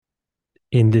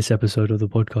In this episode of the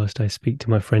podcast, I speak to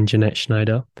my friend Jeanette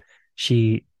Schneider.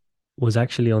 She was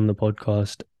actually on the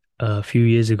podcast a few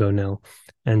years ago now.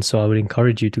 And so I would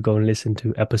encourage you to go and listen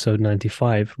to episode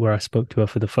 95, where I spoke to her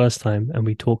for the first time and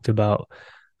we talked about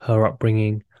her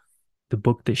upbringing, the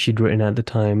book that she'd written at the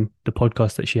time, the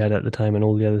podcast that she had at the time, and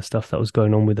all the other stuff that was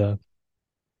going on with her.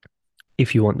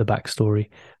 If you want the backstory,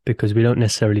 because we don't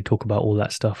necessarily talk about all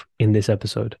that stuff in this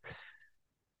episode.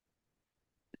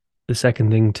 The second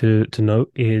thing to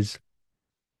note is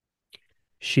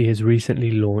she has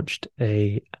recently launched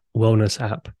a wellness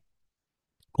app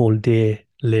called Dear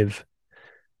Live,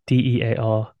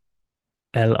 DEARLIV,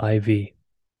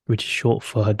 which is short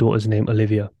for her daughter's name,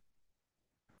 Olivia.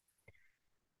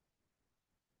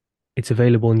 It's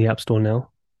available in the App Store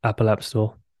now, Apple App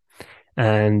Store,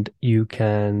 and you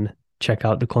can check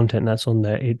out the content that's on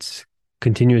there. It's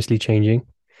continuously changing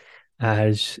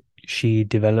as she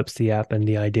develops the app and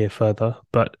the idea further,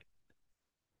 but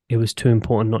it was too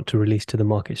important not to release to the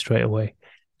market straight away.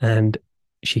 And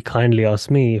she kindly asked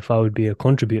me if I would be a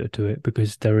contributor to it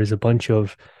because there is a bunch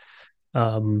of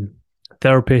um,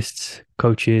 therapists,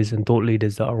 coaches, and thought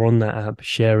leaders that are on that app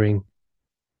sharing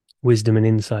wisdom and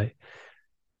insight.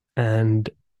 And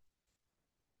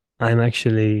I'm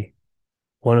actually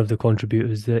one of the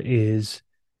contributors that is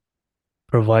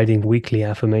providing weekly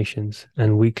affirmations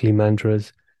and weekly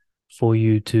mantras for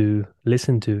you to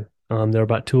listen to. They're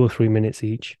about 2 or 3 minutes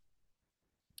each.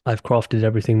 I've crafted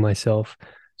everything myself.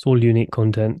 It's all unique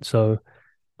content. So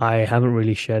I haven't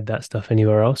really shared that stuff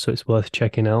anywhere else. So it's worth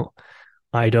checking out.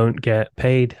 I don't get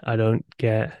paid. I don't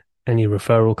get any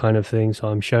referral kind of thing. So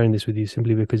I'm sharing this with you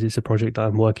simply because it's a project that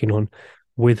I'm working on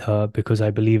with her because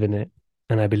I believe in it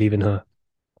and I believe in her.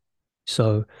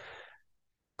 So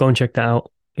go and check that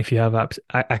out if you have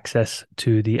access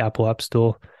to the Apple App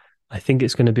Store. I think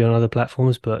it's going to be on other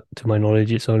platforms, but to my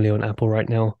knowledge, it's only on Apple right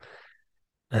now.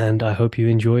 And I hope you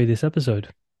enjoy this episode.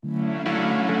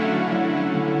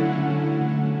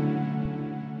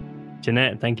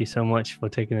 Jeanette, thank you so much for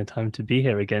taking the time to be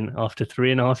here again after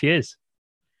 3.5 years.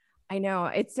 I know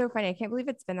it's so funny. I can't believe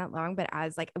it's been that long, but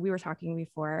as like we were talking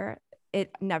before,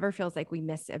 it never feels like we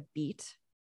miss a beat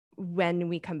when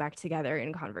we come back together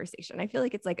in conversation. I feel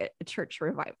like it's like a church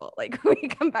revival. Like we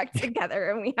come back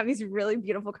together and we have these really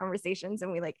beautiful conversations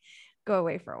and we like go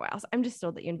away for a while. So I'm just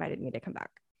thrilled that you invited me to come back.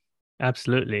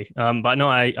 Absolutely. But no,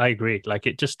 I agree. Like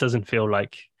it just doesn't feel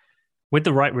like with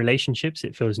the right relationships,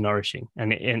 it feels nourishing.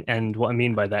 And what I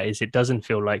mean by that is it doesn't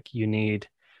feel like you need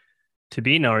to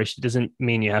be nourished. It doesn't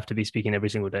mean you have to be speaking every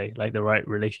single day. Like the right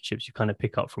relationships, you kind of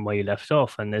pick up from where you left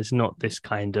off. And there's not this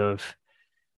kind of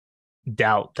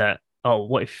doubt that, oh,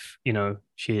 what if,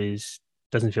 she's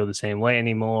doesn't feel the same way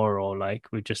anymore, or like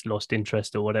we've just lost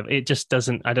interest or whatever. It just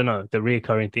doesn't, I don't know. The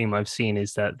reoccurring theme I've seen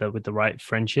is that with the right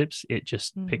friendships, it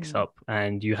just picks Mm-hmm. up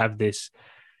and you have this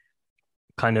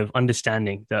kind of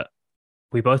understanding that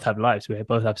we both have lives, we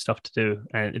both have stuff to do,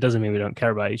 and it doesn't mean we don't care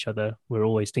about each other. We're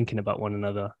always thinking about one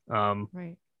another.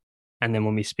 Right. And then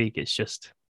when we speak, it's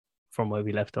just from where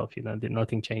we left off,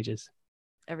 nothing changes.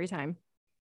 Every time.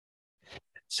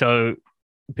 So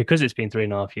because it's been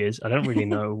 3.5 years, I don't really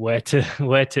know where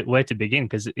to begin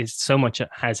because it's so much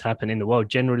has happened in the world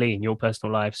generally in your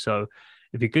personal life. So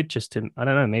it'd be good just to, I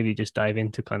don't know, maybe just dive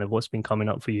into kind of what's been coming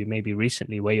up for you, maybe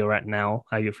recently, where you're at now,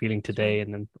 how you're feeling Sure. today,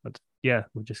 and then yeah,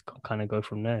 we'll just kind of go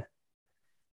from there.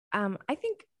 I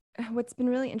think what's been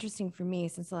really interesting for me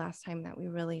since the last time that we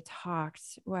really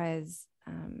talked was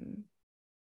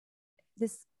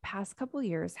this past couple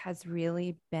years has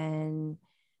really been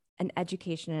an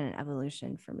education and an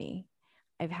evolution for me.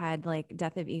 I've had like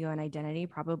death of ego and identity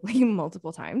probably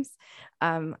multiple times.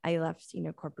 I left,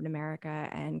 corporate America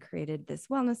and created this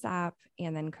wellness app,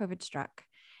 and then COVID struck.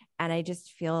 And I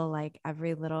just feel like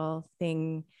every little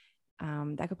thing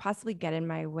that could possibly get in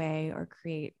my way or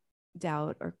create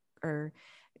doubt or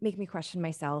make me question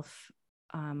myself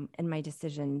and my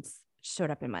decisions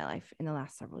showed up in my life in the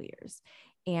last several years.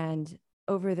 And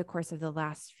over the course of the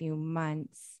last few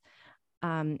months,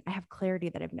 I have clarity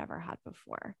that I've never had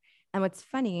before. And what's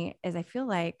funny is I feel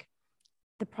like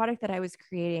the product that I was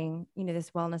creating,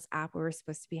 this wellness app where we're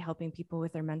supposed to be helping people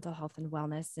with their mental health and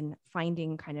wellness and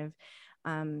finding kind of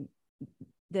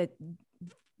the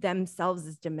themselves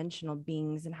as dimensional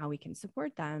beings and how we can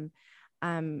support them.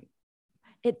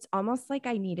 It's almost like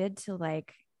I needed to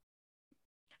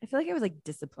I feel like I was like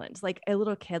disciplined, like a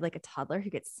little kid, like a toddler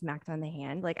who gets smacked on the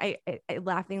hand. Like I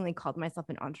laughingly called myself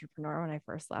an entrepreneur when I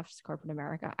first left corporate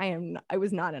America. I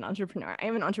was not an entrepreneur. I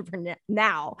am an entrepreneur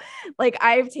now. Like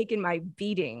I've taken my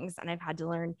beatings and I've had to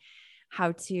learn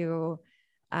how to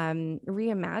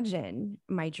reimagine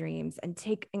my dreams and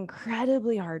take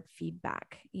incredibly hard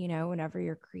feedback. You know, whenever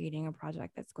you're creating a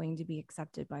project that's going to be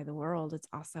accepted by the world, it's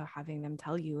also having them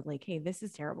tell you, like, hey, this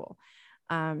is terrible.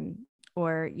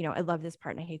 Or, you know, I love this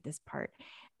part and I hate this part.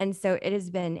 And so it has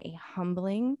been a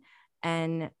humbling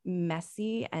and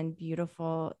messy and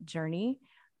beautiful journey.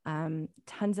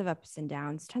 Tons of ups and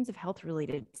downs, tons of health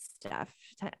related stuff,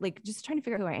 like just trying to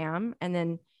figure out who I am. And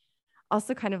then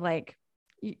also kind of like,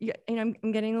 and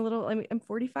I'm getting a little, I'm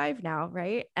 45 now,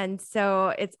 right? And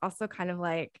so it's also kind of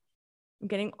like, I'm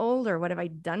getting older. What have I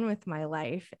done with my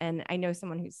life? And I know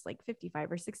someone who's like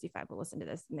 55 or 65 will listen to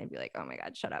this and they'd be like, oh my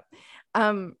God, shut up.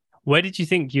 Where did you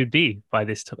think you'd be by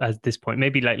at this point?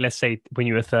 Maybe like, let's say when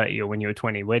you were 30 or when you were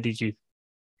 20, where did you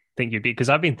think you'd be? Because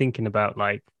I've been thinking about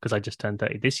like, because I just turned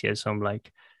 30 this year. So I'm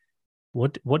like, where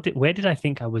did I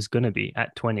think I was going to be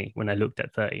at 20 when I looked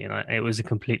at 30? And it was a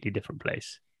completely different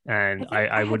place. I And think I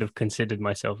I would had, have considered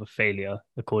myself a failure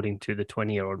according to the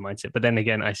 20-year-old mindset. But then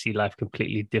again, I see life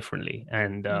completely differently.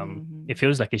 And it mhm.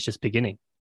 feels like it's just beginning.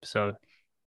 So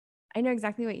I know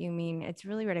exactly what you mean. It's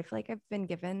really weird. I feel like I've been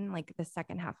given like the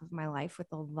second half of my life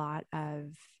with a lot of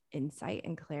insight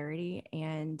and clarity.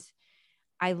 And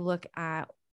I look at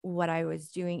what I was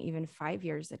doing even 5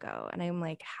 years ago, and I'm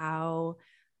like, how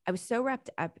I was so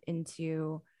wrapped up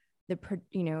into the,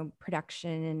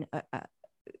 production and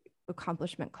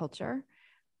accomplishment culture,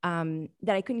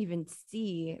 that I couldn't even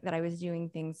see that I was doing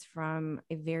things from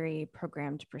a very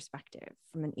programmed perspective,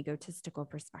 from an egotistical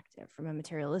perspective, from a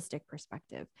materialistic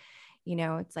perspective. You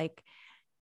know, it's like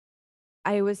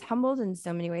I was humbled in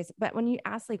so many ways. But when you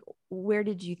ask, like, where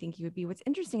did you think you would be? What's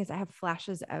interesting is I have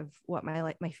flashes of what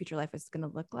my future life is going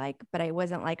to look like, but I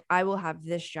wasn't like, I will have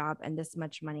this job and this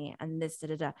much money and this, da,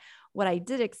 da, da. What I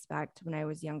did expect when I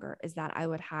was younger is that I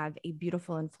would have a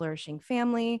beautiful and flourishing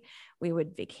family. We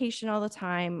would vacation all the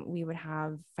time. We would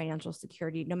have financial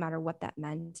security, no matter what that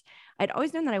meant. I'd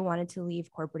always known that I wanted to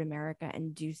leave corporate America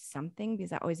and do something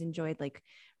because I always enjoyed like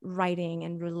writing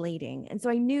and relating. And so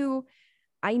I knew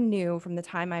from the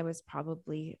time I was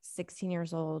probably 16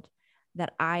 years old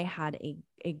that I had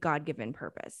a God-given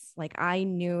purpose. Like I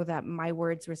knew that my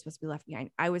words were supposed to be left behind.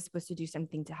 I was supposed to do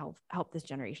something to help this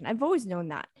generation. I've always known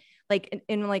that. Like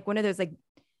in like one of those, like,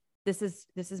 this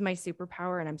is my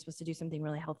superpower and I'm supposed to do something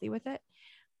really healthy with it.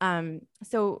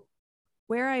 So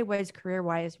where I was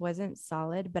career-wise wasn't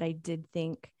solid, but I did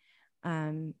think,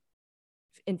 in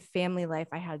family life,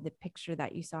 I had the picture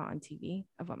that you saw on TV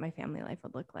of what my family life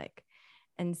would look like.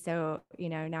 And so,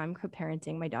 now I'm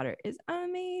co-parenting. My daughter is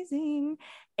amazing.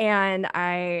 And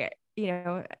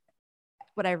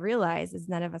what I realize is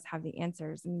none of us have the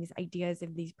answers. And these ideas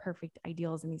of these perfect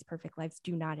ideals and these perfect lives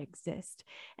do not exist.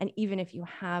 And even if you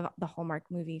have the Hallmark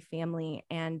movie family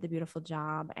and the beautiful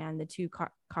job and the two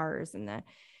cars and the,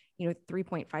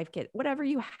 3.5 kid, whatever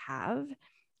you have,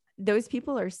 those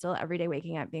people are still every day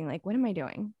waking up being like, what am I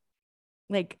doing?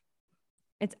 Like,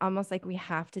 it's almost like we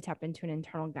have to tap into an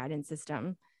internal guidance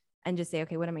system and just say,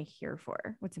 okay, what am I here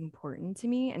for? What's important to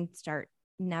me? And start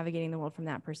navigating the world from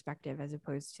that perspective, as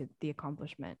opposed to the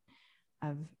accomplishment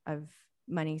of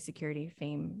money, security,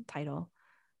 fame, title,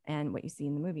 and what you see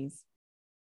in the movies.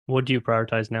 what do you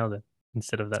prioritize now then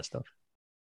instead of that stuff?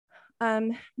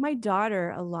 My daughter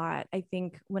a lot. I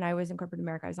think when I was in corporate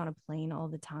America, I was on a plane all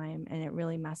the time and it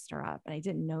really messed her up. And I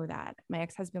didn't know that. My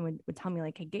ex-husband would tell me,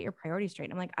 like, hey, get your priorities straight.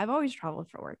 And I'm like, I've always traveled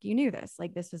for work. You knew this.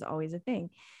 Like, this was always a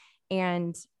thing.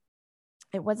 And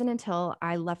it wasn't until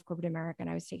I left corporate America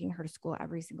and I was taking her to school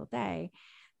every single day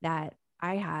that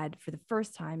I had, for the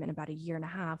first time in about a year and a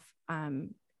half,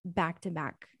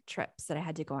 back-to-back trips that I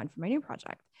had to go on for my new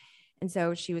project. And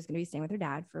so she was going to be staying with her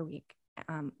dad for a week,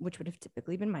 which would have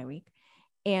typically been my week.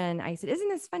 And I said, isn't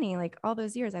this funny? Like all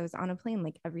those years I was on a plane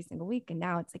like every single week. And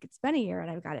now it's like, it's been a year and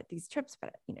I've got these trips,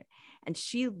 but and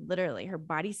she literally, her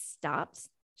body stopped.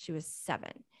 She was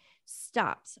 7,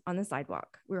 stopped on the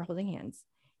sidewalk. We were holding hands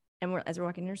and as we're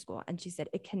walking to her school. And she said,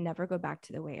 it can never go back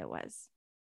to the way it was.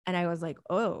 And I was like,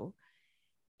 oh.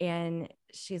 And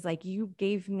she's like, you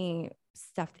gave me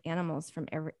stuffed animals from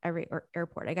every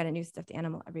airport. I got a new stuffed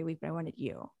animal every week, but I wanted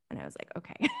you. And I was like,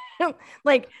 okay.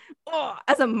 Like, oh,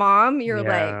 as a mom, you're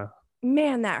like, Yeah.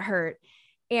 man, that hurt.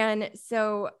 And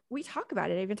so we talk about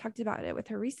it. I even talked about it with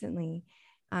her recently.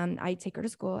 I take her to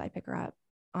school. I pick her up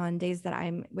on days that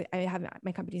I have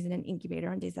my company's in an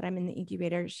incubator. On days that I'm in the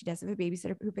incubator, she does have a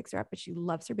babysitter who picks her up, but she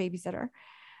loves her babysitter.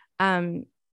 And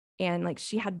like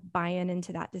she had buy-in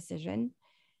into that decision.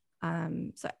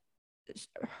 So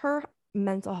her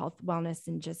mental health wellness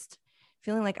and just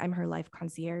feeling like I'm her life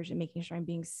concierge and making sure I'm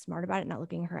being smart about it, not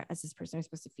looking at her as this person I'm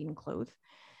supposed to feed and clothe,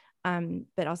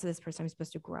 but also this person I'm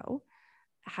supposed to grow.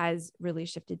 has really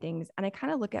shifted things. And I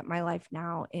kind of look at my life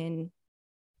now in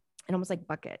almost like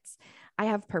buckets. I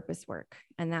have purpose work,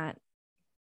 and that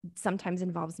sometimes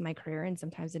involves my career and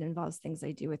sometimes it involves things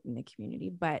I do within the community.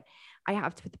 But I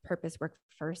have to put the purpose work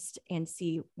first and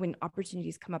see when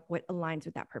opportunities come up, what aligns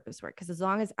with that purpose work. Because as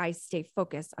long as I stay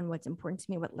focused on what's important to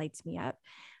me, what lights me up,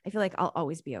 I feel like I'll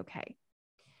always be okay.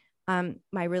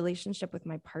 My relationship with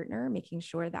my partner, making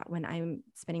sure that when I'm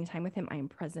spending time with him, I am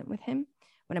present with him.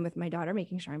 When I'm with my daughter,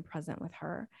 making sure I'm present with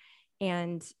her.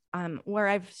 And where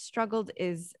I've struggled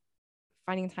is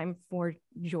finding time for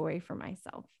joy for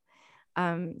myself.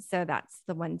 So that's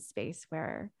the one space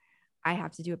where I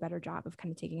have to do a better job of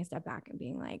kind of taking a step back and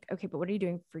being like, okay, but what are you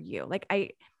doing for you? Like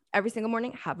every single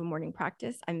morning have a morning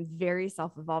practice. I'm very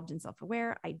self-evolved and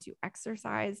self-aware. I do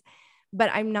exercise, but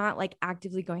I'm not like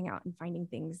actively going out and finding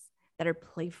things that are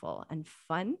playful and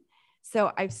fun.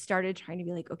 So I've started trying to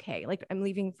be like, okay, like I'm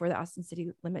leaving for the Austin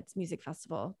City Limits Music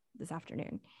Festival this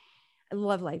afternoon. I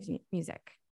love live music.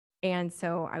 And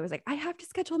so I was like, I have to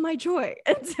schedule my joy.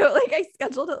 And so like I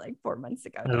scheduled it like 4 months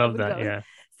ago I that I love would that. go Yeah.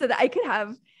 so that I could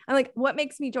have, I'm like, what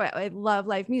makes me joy? I love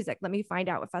live music. Let me find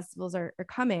out what festivals are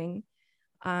coming.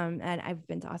 And I've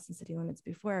been to Austin City Limits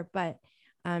before, but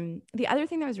the other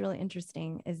thing that was really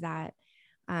interesting is that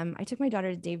I took my daughter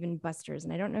to Dave and Buster's,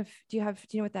 and I don't know if, do you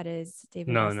know what that is? Dave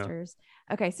and No, no. Buster's.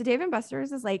 Okay. So Dave and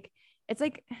Buster's is like, it's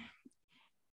like,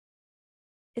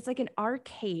 it's like an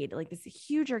arcade, like this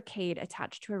huge arcade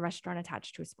attached to a restaurant,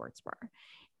 attached to a sports bar.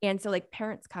 And so like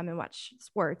parents come and watch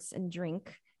sports and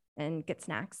drink and get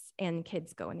snacks, and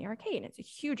kids go in the arcade. It's a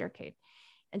huge arcade.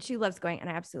 And she loves going, and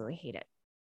I absolutely hate it.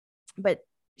 But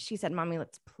she said, Mommy,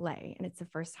 let's play. And it's the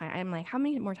first time. I'm like, how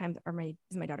many more times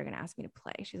is my daughter going to ask me to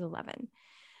play? She's 11.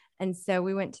 And so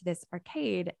we went to this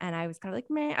arcade, and I was kind of like,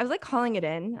 man, I was like calling it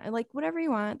in. I like, whatever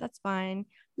you want, that's fine.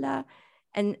 Blah.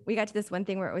 And we got to this one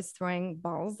thing where it was throwing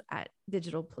balls at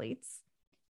digital plates.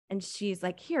 And she's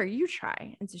like, here, you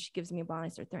try. And so she gives me a ball, and I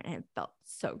start throwing, and it felt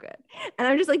so good. And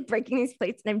I'm just like breaking these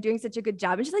plates, and I'm doing such a good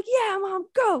job. And she's like, yeah, Mom,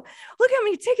 go. Look how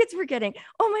many tickets we're getting.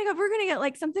 Oh my God, we're going to get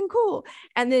like something cool.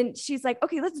 And then she's like,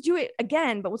 okay, let's do it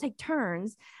again, but we'll take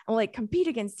turns and we'll like compete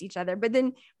against each other. But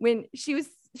then when she's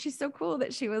so cool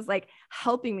that she was like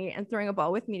helping me and throwing a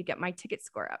ball with me to get my ticket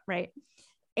score up. Right.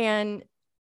 And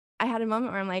I had a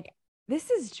moment where I'm like, this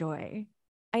is joy.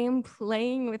 I am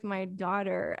playing with my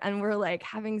daughter, and we're like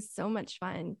having so much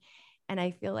fun. And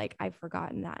I feel like I've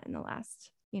forgotten that in the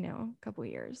last, couple of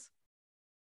years.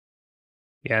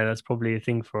 Yeah, that's probably a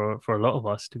thing for a lot of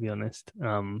us, to be honest.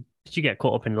 Did you get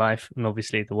caught up in life, and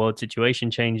obviously the world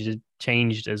situation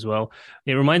changed as well.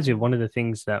 It reminds me of one of the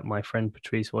things that my friend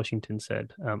Patrice Washington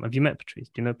said. Have you met Patrice?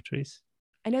 Do you know Patrice?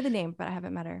 I know the name, but I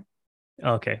haven't met her.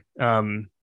 Okay.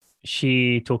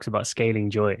 She talks about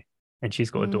scaling joy, and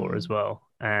she's got a daughter as Mm, well,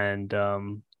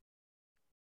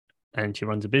 and she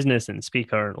runs a business and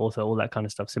speaker and author, all that kind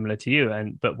of stuff, similar to you.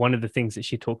 And but one of the things that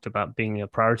she talked about being a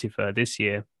priority for her this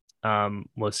year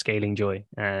was scaling joy,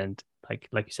 and like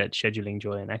you said, scheduling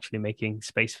joy and actually making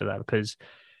space for that, because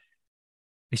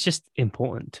it's just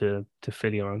important to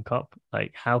fill your own cup.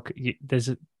 Like there's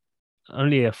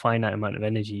only a finite amount of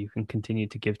energy you can continue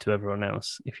to give to everyone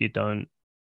else if you don't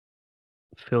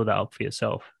fill that up for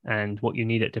yourself. And what you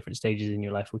need at different stages in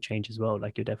your life will change as well.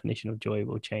 Like your definition of joy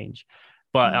will change.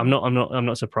 But mm, I'm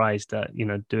not surprised that,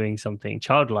 doing something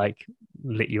childlike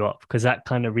lit you up, because that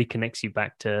kind of reconnects you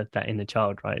back to that inner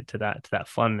child, right? To that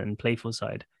fun and playful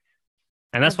side.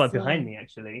 And that's why behind absolutely. me,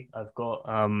 actually, I've got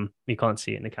you can't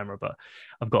see it in the camera, but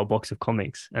I've got a box of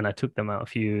comics, and I took them out a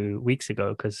few weeks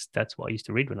ago because that's what I used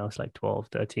to read when I was like 12,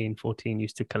 13, 14.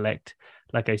 Used to collect,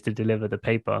 like I used to deliver the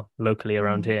paper locally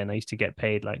around Mm, here, and I used to get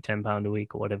paid like £10 a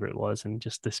week or whatever it was. And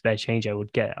just the spare change I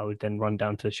would get, I would then run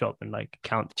down to the shop and like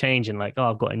count the change and like,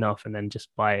 oh, I've got enough, and then just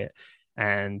buy it.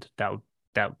 And that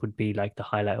would be like the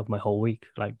highlight of my whole week,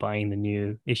 like buying the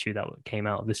new issue that came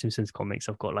out of the Simpsons comics.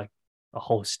 I've got like a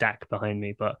whole stack behind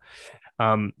me. But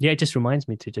yeah, it just reminds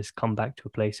me to just come back to a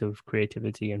place of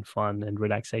creativity and fun and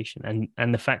relaxation,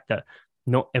 and the fact that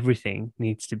not everything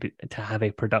needs to have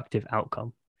a productive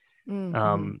outcome.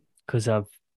 mm-hmm. Because I've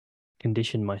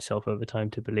conditioned myself over time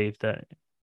to believe that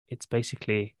it's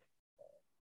basically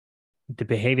the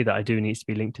behavior that I do needs to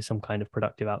be linked to some kind of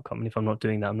productive outcome. And if I'm not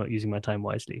doing that, I'm not using my time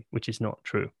wisely, which is not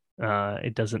true.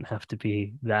 It doesn't have to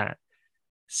be that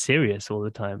serious all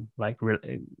the time,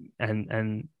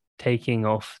 and taking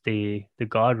off the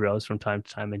guardrails from time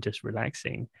to time and just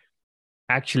relaxing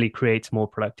actually creates more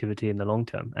productivity in the long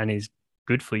term and is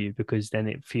good for you, because then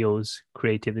it feels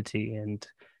creativity and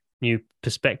new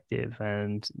perspective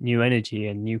and new energy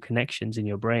and new connections in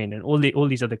your brain and all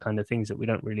these other kind of things that we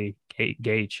don't really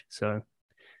gauge. So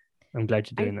I'm glad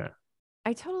you're I doing that.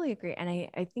 I totally agree. And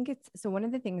I think it's so one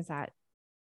of the things that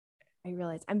I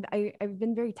realized I've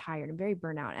been very tired and very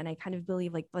burnout. And I kind of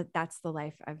believe like that's the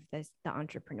life of the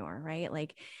entrepreneur, right?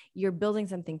 Like you're building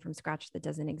something from scratch that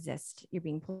doesn't exist. You're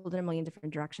being pulled in a million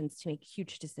different directions to make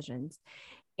huge decisions.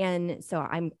 And so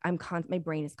my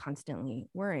brain is constantly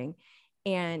worrying.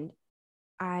 And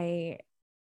I,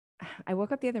 I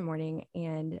woke up the other morning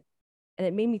and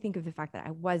it made me think of the fact that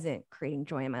I wasn't creating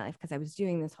joy in my life because I was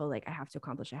doing this whole like I have to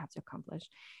accomplish, I have to accomplish.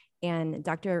 And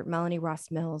Dr. Melanie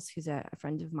Ross Mills, who's a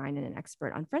friend of mine and an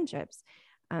expert on friendships,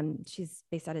 she's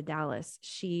based out of Dallas.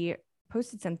 She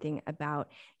posted something about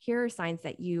here are signs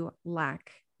that you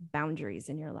lack boundaries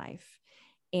in your life.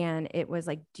 And it was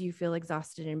like, do you feel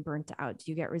exhausted and burnt out?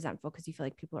 Do you get resentful because you feel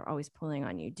like people are always pulling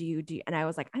on you? Do you? And I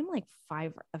was like, I'm like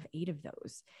 5 of 8 of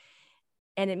those.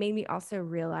 And it made me also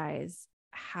realize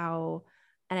how,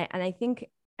 and I think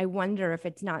I wonder if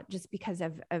it's not just because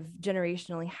of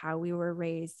generationally how we were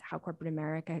raised, how corporate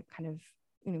America kind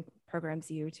of programs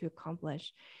you to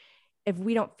accomplish. If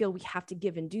we don't feel we have to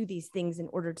give and do these things in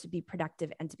order to be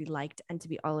productive and to be liked and to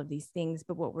be all of these things,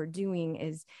 but what we're doing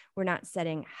is we're not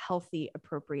setting healthy,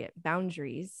 appropriate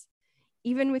boundaries.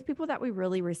 Even with people that we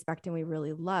really respect and we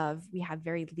really love, we have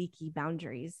very leaky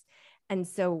boundaries. And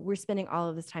so we're spending all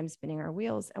of this time spinning our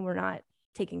wheels and we're not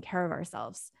taking care of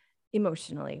ourselves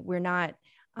emotionally. We're not,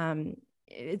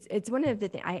 it's one of the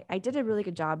things I did a really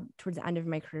good job towards the end of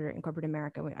my career in corporate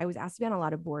America. I was asked to be on a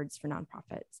lot of boards for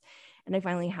nonprofits. And I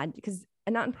finally had, because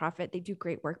a nonprofit, they do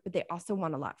great work, but they also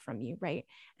want a lot from you. Right.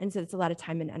 And so it's a lot of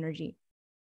time and energy.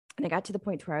 And I got to the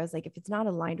point where I was like, if it's not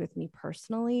aligned with me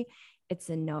personally, it's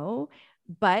a no.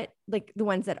 But like the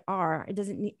ones that are, it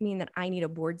doesn't mean that I need a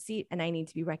board seat and I need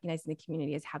to be recognized in the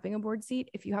community as having a board seat.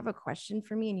 If you have a question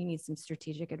for me and you need some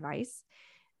strategic advice,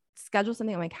 schedule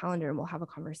something on my calendar and we'll have a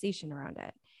conversation around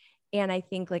it. And I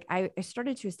think like I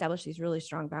started to establish these really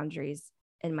strong boundaries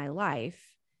in my life,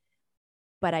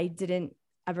 but I didn't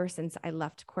ever since I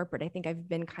left corporate. I think I've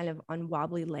been kind of on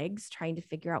wobbly legs trying to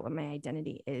figure out what my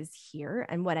identity is here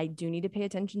and what I do need to pay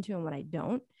attention to and what I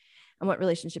don't, and what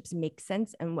relationships make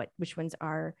sense and which ones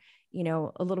are,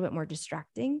 a little bit more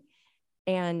distracting.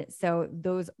 And so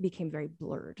those became very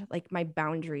blurred, like my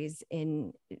boundaries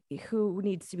in who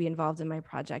needs to be involved in my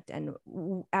project and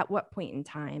at what point in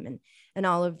time and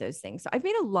all of those things. So I've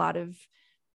made a lot of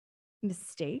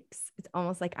mistakes. It's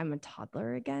almost like I'm a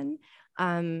toddler again.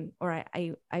 Or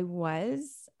I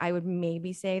would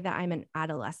maybe say that I'm an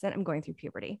adolescent. I'm going through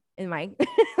puberty in my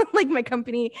like my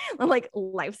company like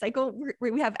life cycle.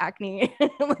 We have acne,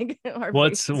 like our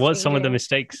voice is What's some of the changing.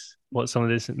 mistakes? What's some of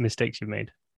the mistakes you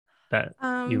made that you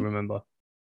Um, remember?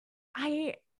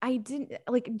 I didn't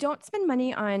like don't spend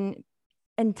money on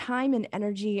and time and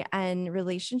energy and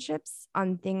relationships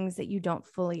on things that you don't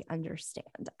fully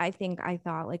understand. I think I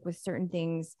thought like with certain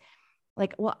things,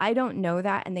 like, well, I don't know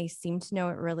that. And they seem to know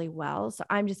it really well. So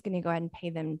I'm just going to go ahead and pay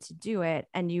them to do it.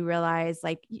 And you realize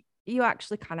like you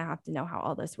actually kind of have to know how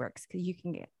all this works because you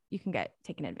can get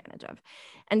taken advantage of.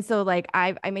 And so like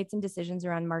I made some decisions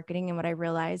around marketing. And what I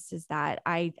realized is that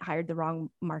I hired the wrong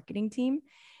marketing team.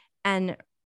 And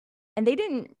they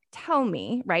didn't tell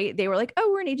me, right? They were like,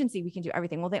 oh, we're an agency, we can do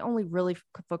everything. Well, they only really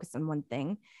focused on one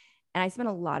thing. And I spent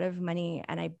a lot of money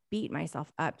and I beat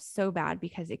myself up so bad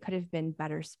because it could have been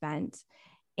better spent.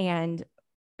 And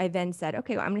I then said,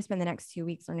 okay, well, I'm going to spend the next 2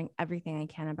 weeks learning everything I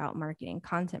can about marketing,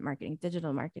 content marketing,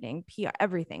 digital marketing, PR,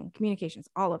 everything, communications,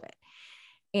 all of it.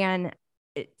 And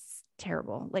it's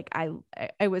terrible. Like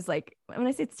I was like, when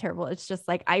I say it's terrible, it's just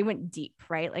like I went deep,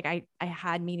 right? Like I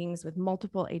had meetings with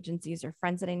multiple agencies or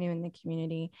friends that I knew in the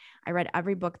community. I read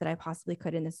every book that I possibly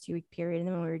could in this 2 week period. And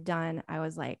then when we were done, I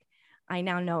was like, I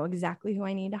now know exactly who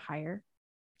I need to hire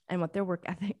and what their work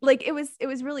ethic. Like it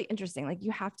was really interesting. Like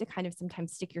you have to kind of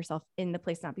sometimes stick yourself in the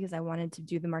place, not because I wanted to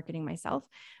do the marketing myself,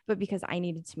 but because I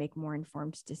needed to make more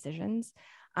informed decisions.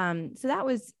 So that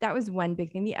was one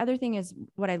big thing. The other thing is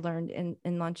what I learned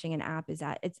in launching an app is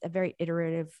that it's a very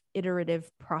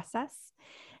iterative process.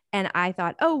 And I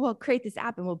thought, oh, we'll create this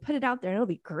app and we'll put it out there and it'll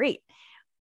be great.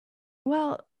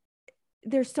 Well,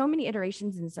 there's so many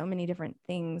iterations and so many different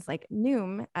things. Like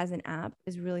Noom as an app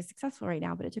is really successful right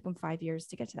now, but it took them 5 years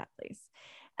to get to that place.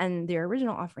 And their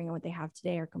original offering and what they have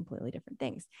today are completely different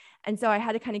things. And so I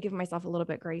had to kind of give myself a little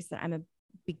bit grace that I'm a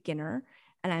beginner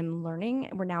and I'm learning.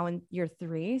 We're now in year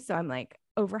 3. So I'm like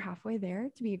over halfway there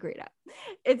to be a great app.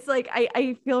 It's like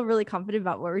I feel really confident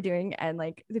about what we're doing and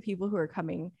like the people who are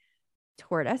coming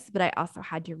toward us. But I also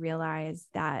had to realize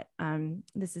that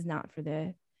this is not for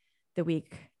the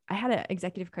week. I had an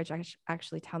executive coach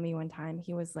actually tell me one time,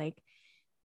 he was like,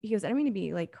 I don't mean to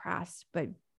be like crass, but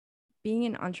being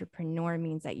an entrepreneur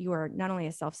means that you are not only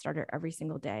a self-starter every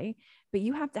single day, but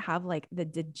you have to have like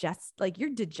your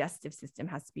digestive system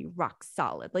has to be rock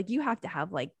solid. Like you have to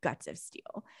have like guts of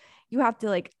steel. You have to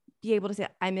like be able to say,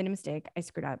 I made a mistake. I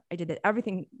screwed up. I did it.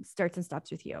 Everything starts and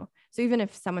stops with you. So even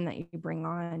if someone that you bring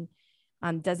on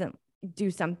doesn't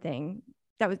do something,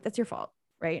 that's your fault.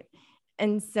 Right.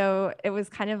 And so it was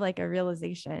kind of like a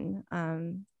realization.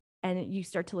 And you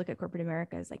start to look at corporate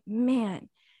America as like, man,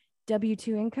 W-2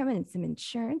 income and some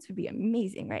insurance would be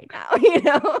amazing right now, you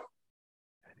know?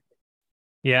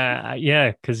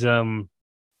 Yeah, because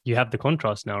you have the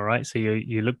contrast now, right? So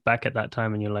you look back at that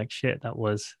time and you're like, shit, that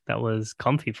was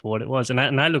comfy for what it was. And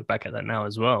I look back at that now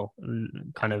as well,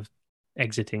 kind of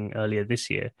exiting earlier this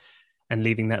year and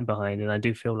leaving that behind. And I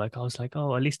do feel like I was like,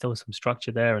 oh, at least there was some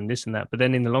structure there and this and that. But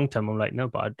then in the long term, I'm like, no,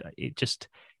 but it's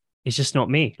just not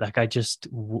me. Like I just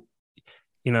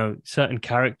certain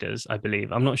characters, I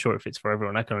believe, I'm not sure if it's for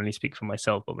everyone, I can only speak for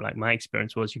myself, but like my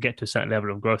experience was you get to a certain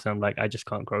level of growth and I'm like, I just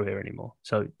can't grow here anymore.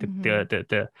 So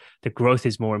the growth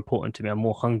is more important to me. I'm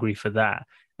more hungry for that.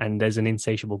 And there's an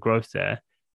insatiable growth there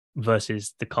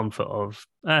versus the comfort of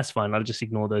that's fine. I'll just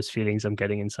ignore those feelings I'm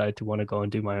getting inside to want to go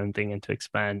and do my own thing and to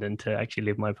expand and to actually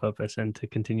live my purpose and to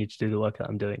continue to do the work that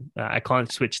I'm doing. I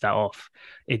can't switch that off.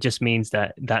 It just means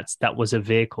that was a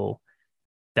vehicle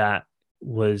that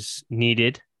was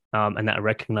needed, and that I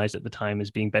recognized at the time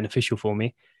as being beneficial for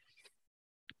me.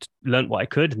 Learned what I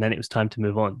could, and then it was time to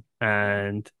move on.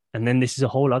 And then this is a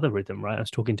whole other rhythm, right? I was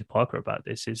talking to Parker about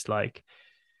this. It's like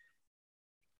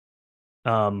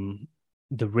the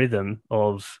rhythm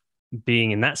of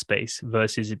being in that space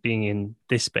versus it being in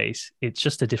this space. It's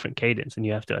just a different cadence, and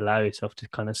you have to allow yourself to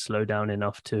kind of slow down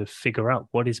enough to figure out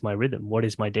what is my rhythm, what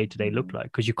is my day-to-day look like,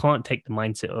 because you can't take the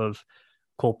mindset of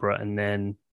corporate and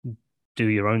then do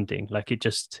your own thing. Like it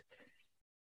just,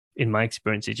 in my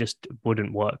experience, it just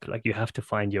wouldn't work. Like you have to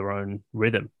find your own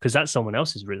rhythm because that's someone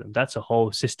else's rhythm. That's a whole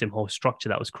system, whole structure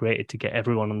that was created to get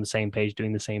everyone on the same page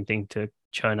doing the same thing to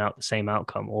churn out the same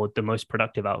outcome or the most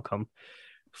productive outcome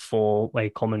for a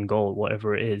common goal,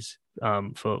 whatever it is,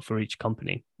 for each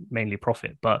company, mainly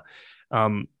profit. But I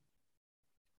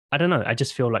don't know. I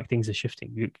just feel like things are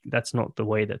shifting. That's not the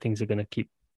way that things are going to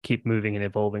keep moving and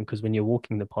evolving, because when you're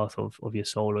walking the path of your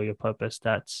soul or your purpose,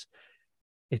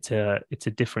 it's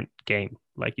a different game.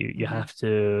 Like you have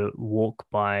to walk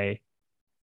by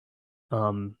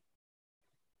kind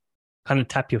of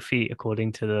tap your feet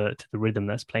according to the rhythm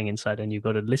that's playing inside, and you've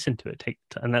got to listen to it.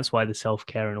 And that's why the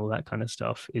self-care and all that kind of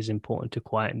stuff is important, to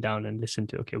quieten down and listen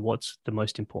to, okay, what's the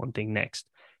most important thing next?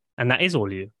 And that is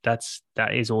all you. That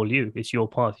is all you. It's your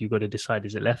path. You've got to decide,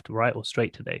 is it left, right, or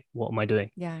straight today? What am I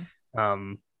doing? Yeah.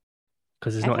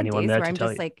 Because there's I've not had anyone days there where to I'm tell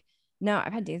just you. like, no,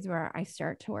 I've had days where I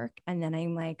start to work and then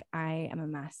I'm like, I am a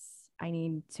mess. I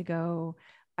need to go.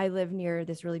 I live near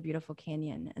this really beautiful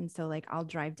canyon. And so like I'll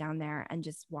drive down there and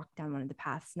just walk down one of the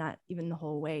paths, not even the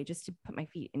whole way, just to put my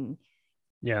feet in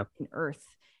earth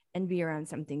and be around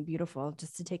something beautiful,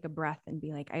 just to take a breath and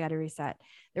be like, I got to reset.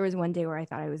 There was one day where I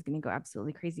thought I was going to go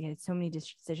absolutely crazy. I had so many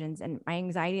decisions and my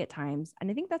anxiety at times.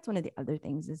 And I think that's one of the other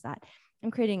things is that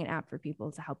I'm creating an app for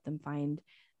people to help them find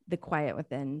the quiet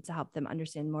within, to help them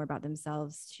understand more about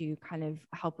themselves, to kind of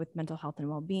help with mental health and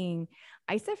well-being.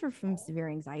 I suffer from severe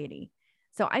anxiety.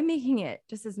 So I'm making it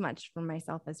just as much for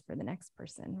myself as for the next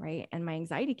person, right? And my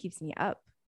anxiety keeps me up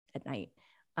at night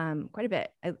quite a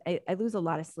bit. I lose a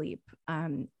lot of sleep.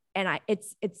 And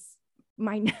it's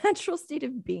my natural state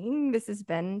of being. This has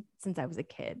been since I was a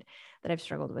kid that I've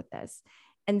struggled with this.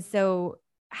 And so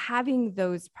having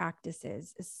those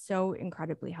practices is so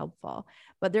incredibly helpful.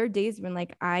 But there are days when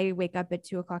like I wake up at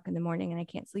 2:00 in the morning and I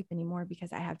can't sleep anymore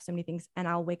because I have so many things, and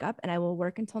I'll wake up and I will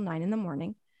work until 9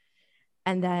 a.m.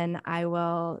 And then I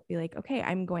will be like, okay,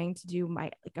 I'm going to do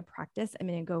like a practice. I'm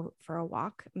going to go for a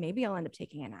walk. Maybe I'll end up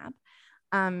taking a nap.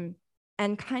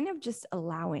 And kind of just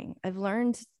allowing. I've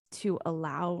learned to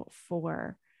allow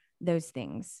for those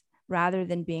things rather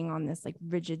than being on this like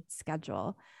rigid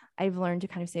schedule. I've learned to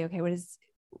kind of say, okay,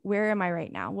 where am I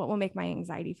right now? What will make my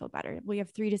anxiety feel better? We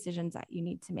have 3 decisions that you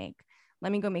need to make.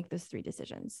 Let me go make those 3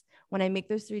 decisions. When I make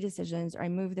those 3 decisions or I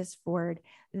move this forward,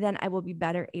 then I will be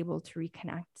better able to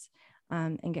reconnect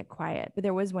and get quiet. But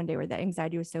there was one day where the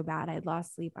anxiety was so bad, I had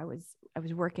lost sleep. I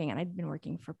was working and I'd been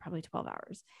working for probably 12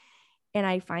 hours. And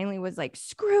I finally was like,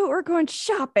 screw, we're going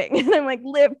shopping. And I'm like,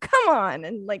 Liv, come on.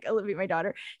 And like Olivia, my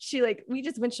daughter, we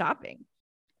just went shopping.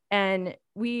 And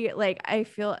we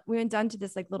went down to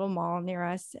this like little mall near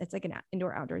us. It's like an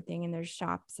indoor outdoor thing. And there's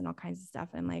shops and all kinds of stuff.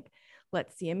 And I'm like,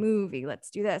 let's see a movie. Let's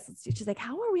do this. She's like,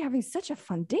 how are we having such a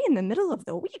fun day in the middle of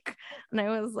the week? And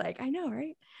I was like, I know,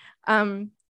 right?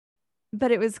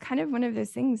 but it was kind of one of those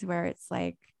things where it's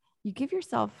like you give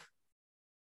yourself,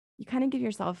 you kind of give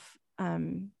yourself,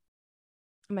 am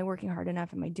I working hard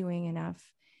enough? Am I doing enough?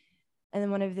 And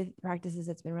then one of the practices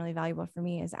that's been really valuable for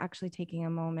me is actually taking a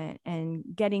moment and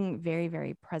getting very,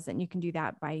 very present. You can do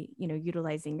that by,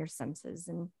 utilizing your senses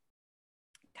and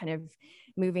kind of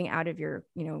moving out of your,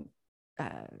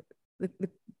 the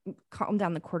calm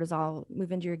down the cortisol,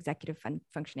 move into your executive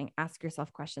functioning, ask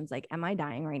yourself questions like, am I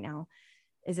dying right now?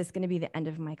 Is this going to be the end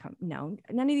of my no,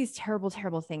 none of these terrible,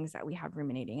 terrible things that we have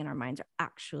ruminating in our minds are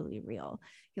actually real.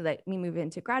 You let me move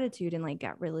into gratitude and like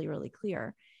get really, really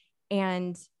clear.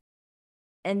 And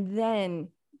then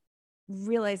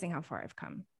realizing how far I've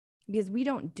come, because we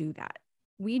don't do that.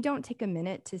 We don't take a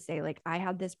minute to say like, I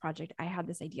had this project, I had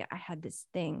this idea, I had this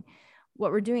thing.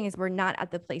 What we're doing is we're not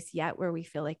at the place yet where we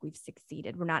feel like we've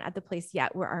succeeded. We're not at the place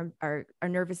yet where our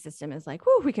nervous system is like,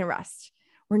 whoo, we can rest.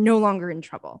 We're no longer in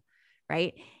trouble.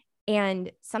 Right.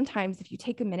 And sometimes if you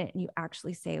take a minute and you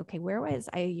actually say, okay, where was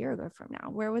I a year ago from now?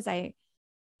 Where was I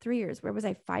 3 years? Where was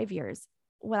I 5 years?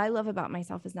 What I love about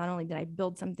myself is not only did I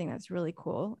build something that's really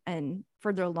cool and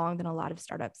further along than a lot of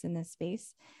startups in this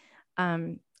space,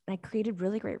 I created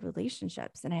really great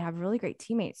relationships and I have really great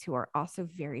teammates who are also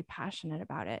very passionate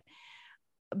about it.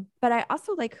 But I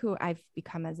also like who I've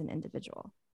become as an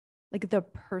individual. Like the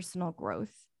personal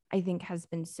growth, I think has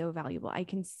been so valuable. I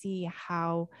can see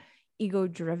how ego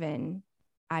driven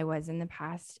I was in the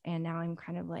past. And now I'm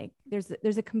kind of like, there's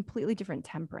a completely different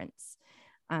temperance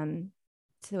to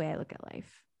the way I look at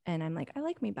life. And I'm like, I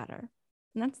like me better.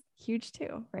 And that's huge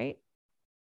too, right?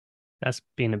 That's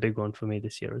been a big one for me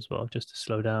this year as well, just to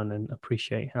slow down and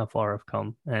appreciate how far I've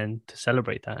come and to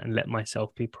celebrate that and let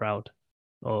myself be proud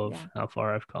of Yeah. how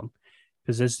far I've come.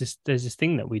 Because there's this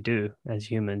thing that we do as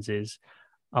humans is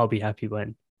I'll be happy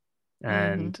when, Mm-hmm.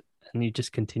 and you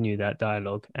just continue that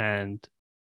dialogue, and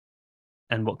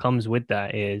what comes with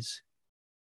that is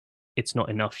it's not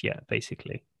enough yet,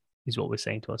 basically, is what we're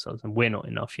saying to ourselves, and we're not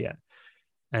enough yet.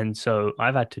 And so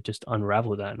I've had to just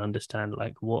unravel that and understand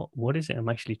like what is it I'm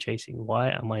actually chasing?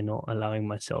 Why am I not allowing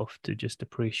myself to just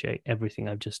appreciate everything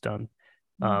I've just done,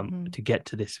 Mm-hmm. to get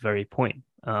to this very point?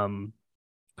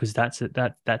 Because that's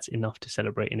enough to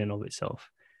celebrate in and of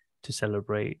itself, to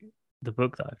celebrate the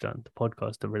book that I've done, the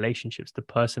podcast, the relationships, the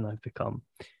person I've become,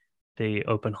 the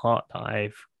open heart that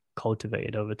I've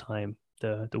cultivated over time,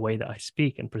 the way that I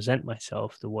speak and present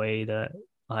myself, the way that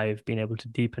I've been able to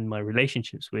deepen my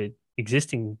relationships with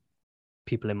existing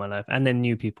people in my life and then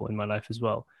new people in my life as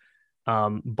well.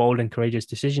 Bold and courageous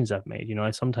decisions I've made.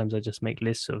 Sometimes I just make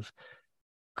lists of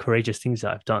courageous things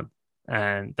that I've done,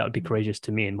 and that would be courageous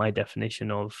to me in my definition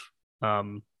of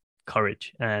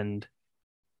courage, and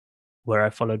where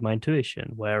I followed my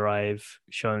intuition, where I've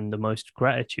shown the most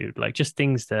gratitude, like just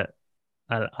things that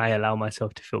I allow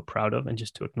myself to feel proud of and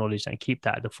just to acknowledge and keep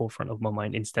that at the forefront of my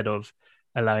mind instead of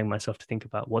allowing myself to think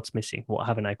about what's missing, what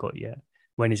haven't I got yet?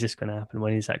 When is this going to happen?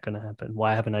 When is that going to happen?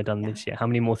 Why haven't I done Yeah, this yet? How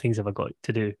many more things have I got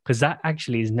to do? Because that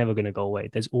actually is never going to go away.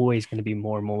 There's always going to be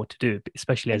more and more to do,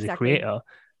 especially as a exactly. creator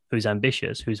who's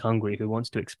ambitious, who's hungry, who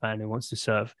wants to expand, who wants to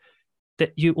serve.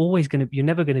 That you're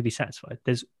never going to be satisfied.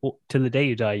 There's till the day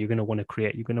you die, you're going to want to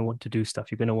create, you're going to want to do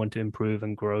stuff, you're going to want to improve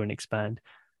and grow and expand.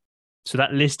 So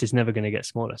that list is never going to get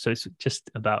smaller. So it's just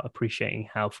about appreciating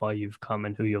how far you've come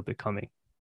and who you're becoming.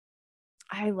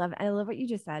 I love what you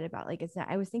just said about like it's not,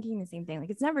 I was thinking the same thing.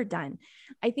 Like it's never done.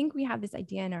 I think we have this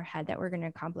idea in our head that we're going to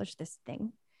accomplish this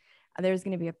thing. There's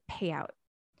going to be a payout.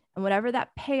 And whatever that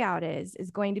payout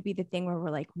is going to be the thing where we're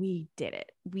like, we did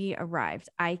it. We arrived.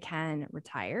 I can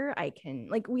retire. I can,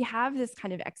 like, we have this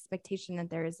kind of expectation that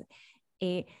there's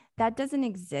that doesn't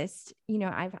exist.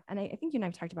 I think you and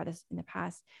I've talked about this in the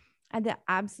past. I had the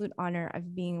absolute honor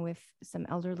of being with some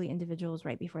elderly individuals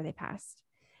right before they passed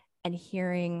and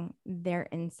hearing their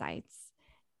insights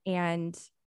and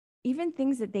even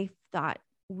things that they thought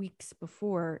weeks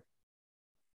before.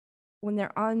 When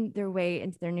they're on their way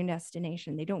into their new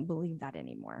destination, they don't believe that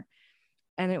anymore.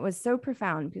 And it was so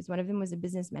profound because one of them was a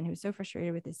businessman who was so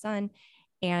frustrated with his son.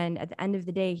 And at the end of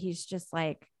the day, he's just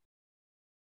like,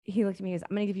 he looked at me and goes,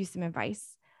 I'm going to give you some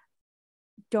advice.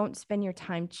 Don't spend your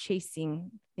time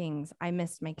chasing things. I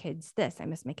missed my kids this. I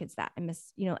missed my kids that.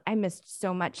 I missed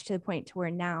so much to the point to where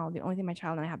now the only thing my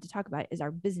child and I have to talk about is our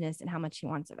business and how much he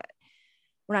wants of it.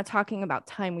 We're not talking about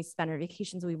time we spent or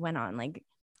vacations we went on. Like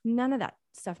none of that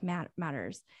stuff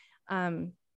matters.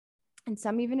 And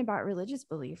some even about religious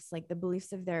beliefs, like the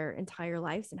beliefs of their entire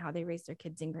lives and how they raise their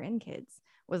kids and grandkids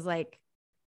was like,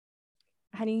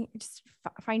 honey, just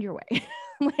find your way.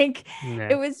 Like it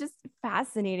Yeah. was just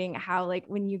fascinating how like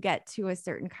when you get to a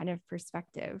certain kind of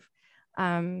perspective,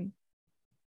 um,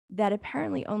 that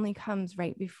apparently only comes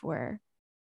right before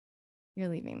you're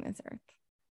leaving this earth.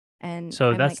 And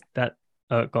So I'm like, that's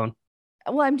that. Go on.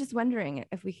 well, I'm just wondering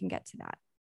if we can get to that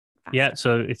Yeah. faster.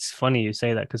 So it's funny you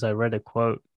say that because I read a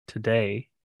quote today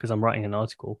because I'm writing an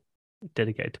article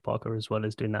dedicated to Parker as well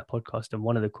as doing that podcast. And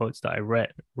one of the quotes that I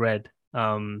read,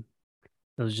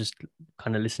 I was just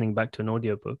kind of listening back to an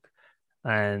audiobook,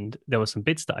 and there were some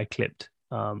bits that I clipped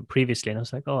previously, and I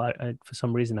was like, oh, for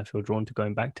some reason I feel drawn to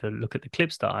going back to look at the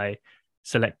clips that I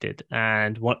selected.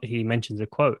 And what he mentions a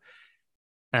quote,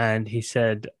 and he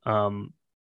said,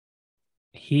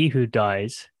 "He who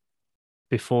dies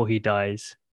before he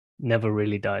dies never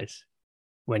really dies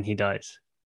when he dies,"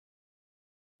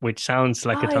 which sounds Oh,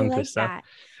 like a I tongue like twister, that.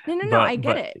 No, I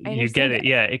but get it. I you get understand it, it.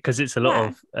 yeah, because it's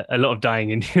Yeah. a lot of dying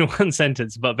in one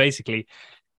sentence. But basically,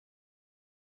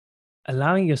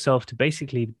 allowing yourself to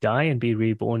basically die and be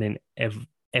reborn in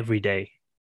every day,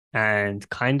 and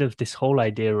kind of this whole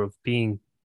idea of being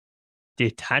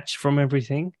detached from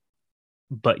everything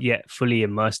but yet fully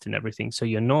immersed in everything, so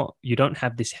you don't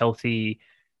have this unhealthy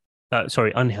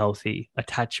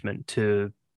attachment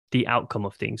to the outcome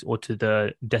of things or to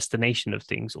the destination of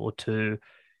things or to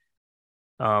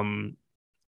um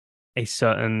a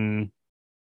certain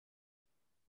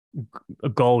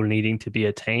goal needing to be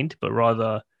attained, but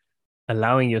rather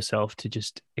allowing yourself to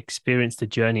just experience the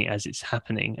journey as it's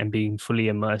happening and being fully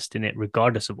immersed in it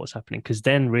regardless of what's happening, because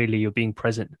then really you're being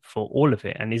present for all of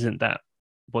it. And isn't that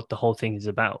what the whole thing is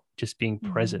about, just being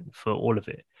Mm-hmm. present for all of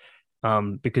it?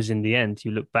 Because in the end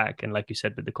you look back and, like you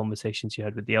said, with the conversations you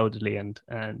had with the elderly and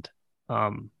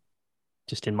um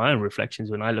just in my own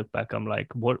reflections, when I look back, I'm like,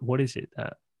 what is it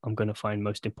that I'm going to find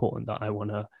most important, that I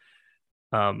want to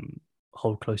um,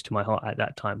 hold close to my heart at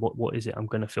that time? What is it I'm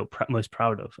going to feel most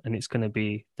proud of? And it's going to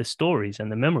be the stories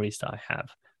and the memories that I have,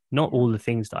 not Yeah. all the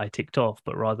things that I ticked off,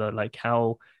 but rather like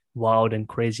how wild and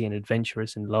crazy and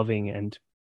adventurous and loving and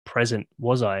present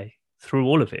was I through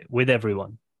all of it with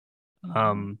everyone. Mm-hmm.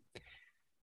 Um,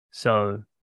 so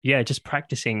yeah, just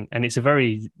practicing, and it's a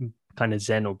very kind of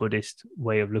Zen or Buddhist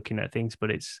way of looking at things,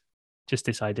 but it's just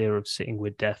this idea of sitting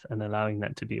with death and allowing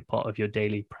that to be a part of your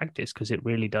daily practice, because it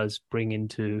really does bring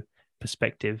into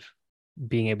perspective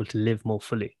being able to live more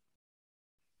fully.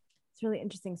 It's really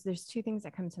interesting. So there's two things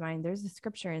that come to mind. There's a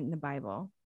scripture in the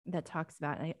Bible that talks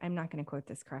about, I'm not going to quote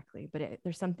this correctly, but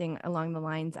there's something along the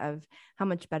lines of how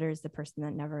much better is the person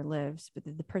that never lives, but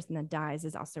the person that dies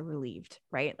is also relieved,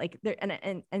 right? Like there,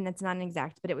 and that's not an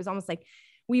exact, but it was almost like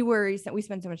we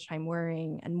spend so much time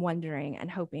worrying and wondering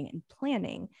and hoping and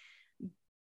planning,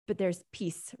 but there's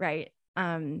peace, right?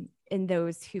 In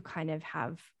those who kind of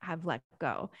have let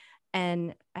go.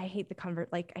 And I hate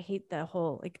I hate the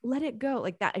whole like let it go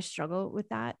like that. I struggle with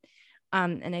that.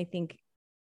 And I think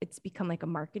it's become like a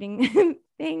marketing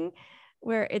thing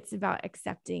where it's about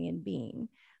accepting and being.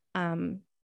 Um,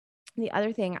 the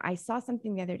other thing, I saw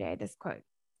something the other day, this quote,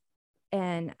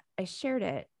 and I shared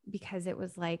it because it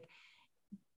was like,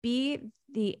 be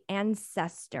the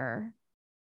ancestor,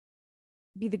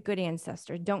 be the good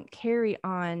ancestor. Don't carry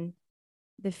on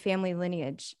the family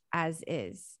lineage as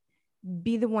is.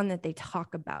 Be the one that they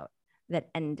talk about that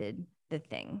ended the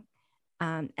thing.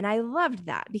 And I loved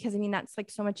that because I mean, that's like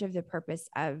so much of the purpose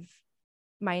of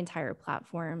my entire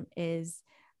platform is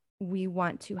we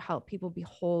want to help people be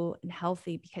whole and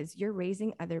healthy because you're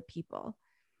raising other people.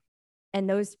 And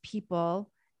those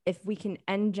people, if we can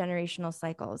end generational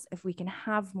cycles, if we can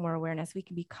have more awareness, we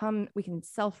can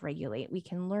self-regulate, we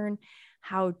can learn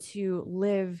how to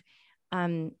live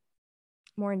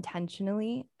more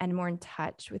intentionally and more in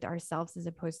touch with ourselves as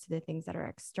opposed to the things that are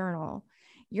external.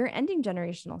 You're ending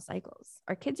generational cycles.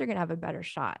 Our kids are going to have a better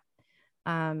shot.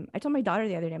 I told my daughter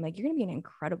the other day, I'm like, you're going to be an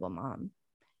incredible mom.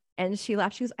 And she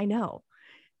laughed. She goes, I know.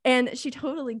 And she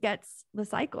totally gets the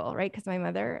cycle, right? Because my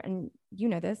mother, and you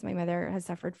know this, my mother has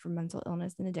suffered from mental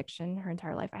illness and addiction her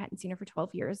entire life. I hadn't seen her for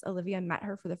 12 years. Olivia met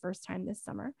her for the first time this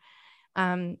summer.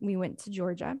 We went to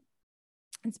Georgia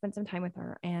and spent some time with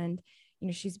her. And, you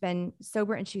know, she's been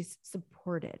sober and she's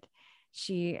supported.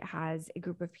 She has a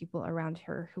group of people around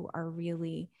her who are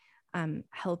really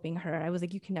helping her. I was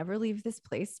like, you can never leave this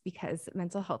place because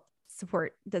mental health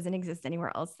support doesn't exist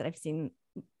anywhere else that I've seen.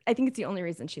 I think it's the only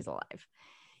reason she's alive.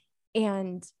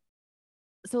 And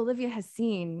so Olivia has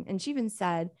seen, and she even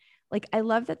said, like, I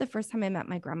love that the first time I met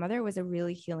my grandmother was a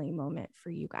really healing moment for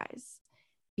you guys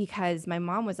because my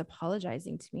mom was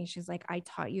apologizing to me. She's like, I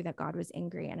taught you that God was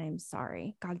angry and I'm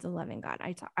sorry. God's a loving God.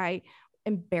 I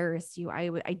embarrassed you. I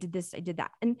did this, I did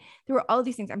that. And there were all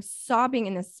these things. I'm sobbing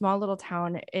in this small little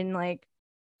town in like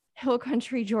Hill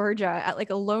Country, Georgia at like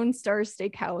a Lone Star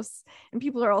Steakhouse. And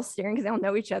people are all staring because they don't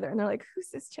know each other. And they're like, who's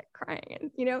this chick crying?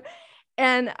 And, you know,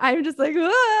 And I'm just like,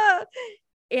 ah!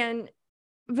 And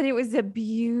but it was a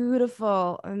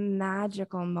beautiful,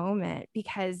 magical moment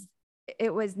because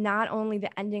it was not only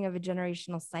the ending of a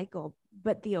generational cycle,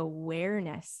 but the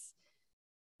awareness,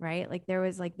 right? Like there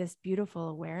was like this beautiful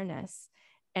awareness.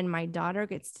 And my daughter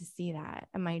gets to see that.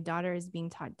 And my daughter is being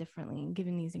taught differently and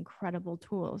given these incredible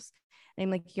tools. And I'm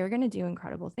like, you're going to do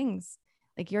incredible things.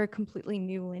 Like you're a completely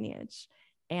new lineage.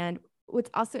 And what's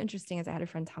also interesting is I had a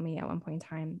friend tell me at one point in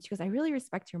time, she goes, I really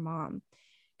respect your mom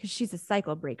because she's a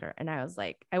cycle breaker. And I was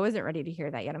like, I wasn't ready to hear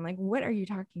that yet. I'm like, what are you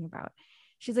talking about?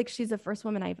 She's like, she's the first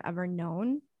woman I've ever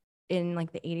known in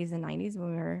like the 80s and 90s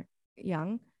when we were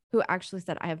young who actually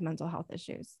said, I have mental health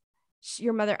issues.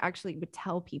 Your mother actually would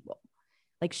tell people,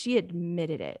 like she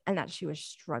admitted it and that she was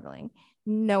struggling.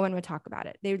 No one would talk about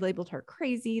it. They labeled her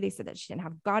crazy. They said that she didn't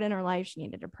have God in her life. She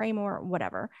needed to pray more,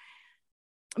 whatever.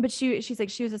 But she's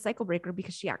like, she was a cycle breaker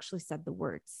because she actually said the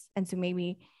words. And so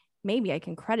maybe I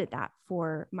can credit that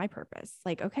for my purpose.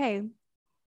 Like, okay,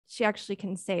 she actually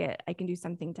can say it. I can do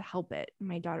something to help it.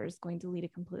 My daughter is going to lead a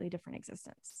completely different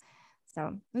existence. So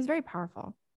it was very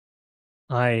powerful.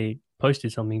 I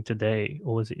posted something today,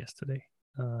 or was it yesterday?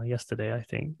 Yesterday, I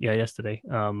think. Yeah, yesterday.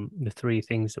 The three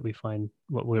things that we find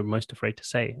what we're most afraid to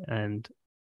say, and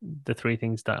the three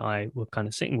things that I were kind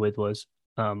of sitting with was,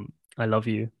 I love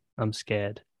you, I'm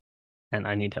scared, and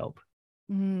I need help.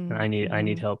 And I need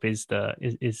Mm-hmm. help is the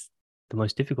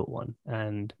most difficult one,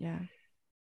 and Yeah.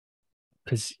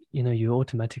 because you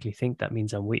automatically think that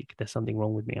means I'm weak. There's something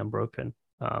wrong with me. I'm broken.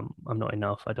 I'm not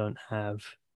enough. I don't have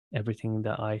everything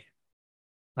that I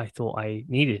thought I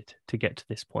needed to get to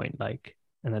this point. Like,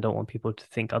 and I don't want people to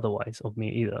think otherwise of me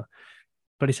either.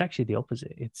 But it's actually the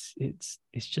opposite. It's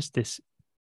just this.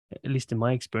 At least in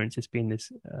my experience, it's been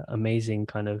this amazing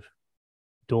kind of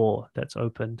door that's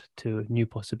opened to new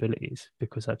possibilities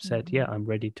because I've said, yeah, Mm-hmm. I'm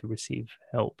ready to receive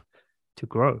help to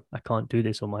grow. I can't do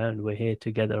this on my own. We're here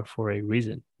together for a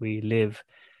reason. We live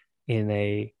in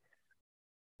a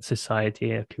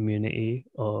society, a community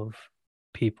of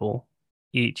people,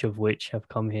 each of which have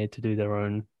come here to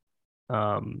do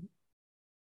um,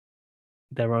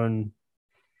 their own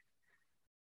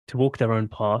to walk their own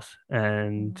path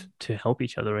and Mm-hmm. to help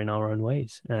each other in our own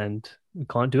ways. And you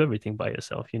can't do everything by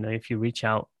yourself. If you reach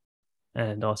out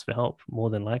and ask for help, more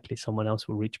than likely someone else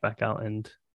will reach back out and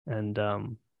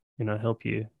help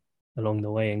you along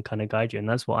the way and kind of guide you. And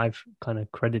that's what I've kind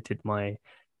of credited my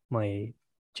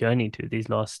journey to these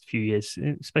last few years,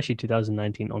 especially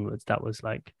 2019 onwards. That was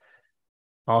like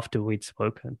after we'd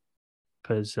spoken,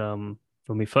 because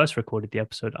when we first recorded the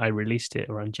episode, I released it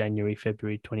around January,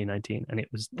 February 2019. And it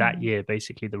was that Mm-hmm. year,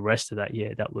 basically the rest of that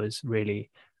year, that was really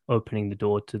opening the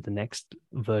door to the next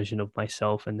version of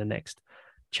myself and the next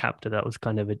chapter that was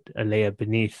kind of a layer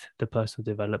beneath the personal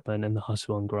development and the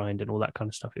hustle and grind and all that kind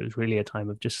of stuff. It was really a time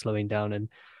of just slowing down and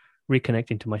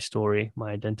reconnecting to my story,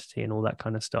 my identity, and all that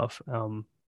kind of stuff.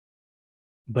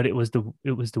 But it was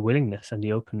the willingness and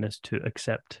the openness to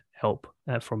accept help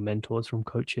from mentors, from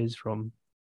coaches, from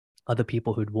other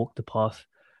people who'd walked the path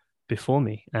before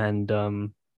me. And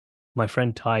my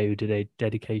friend Ty, who did a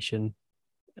dedication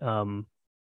um,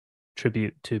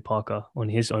 tribute to Parker on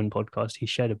his own podcast, he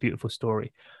shared a beautiful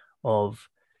story of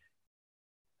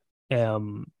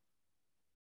um,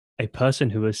 a person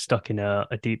who was stuck in a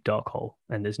deep dark hole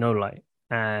and there's no light.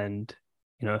 And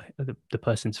the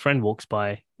person's friend walks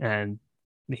by and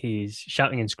he's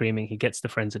shouting and screaming. He gets the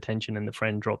friend's attention and the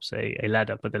friend drops a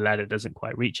ladder, but the ladder doesn't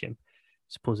quite reach him.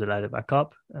 Just pulls the ladder back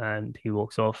up and he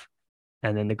walks off.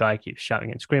 And then the guy keeps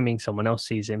shouting and screaming. Someone else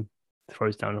sees him,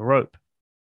 throws down a rope,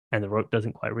 and the rope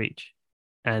doesn't quite reach.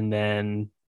 And then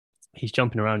he's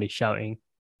jumping around, he's shouting.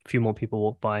 A few more people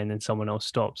walk by, and then someone else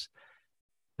stops.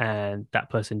 And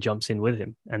that person jumps in with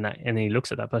him. And then he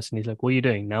looks at that person, he's like, what are you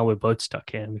doing? Now we're both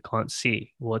stuck here and we can't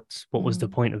see. What was the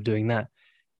Mm-hmm. point of doing that?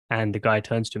 And the guy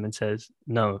turns to him and says,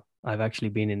 no, I've actually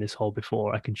been in this hole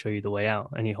before. I can show you the way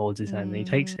out. And he holds his hand and he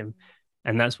takes Mm-hmm. him.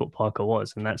 And that's what Parker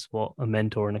was. And that's what a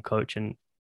mentor and a coach and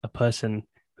a person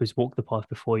who's walked the path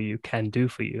before you can do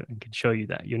for you and can show you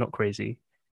that you're not crazy.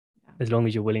 Yeah. As long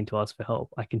as you're willing to ask for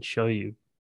help, I can show you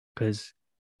because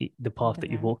the path I've that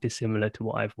been you've there. walked is similar to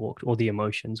what I've walked, or the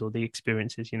emotions or the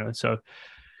experiences. So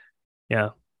yeah,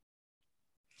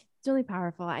 It's really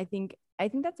powerful. I think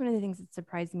that's one of the things that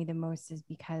surprised me the most is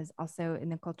because also in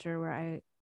the culture where I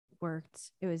worked,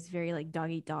 it was very like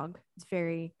dog eat dog. It's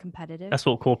very competitive. that's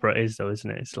what corporate is, though, isn't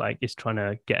it? It's like it's trying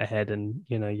to get ahead, and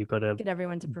you've got to Get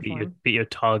everyone to beat your perform. beat your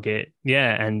target,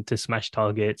 yeah, and to smash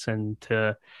targets and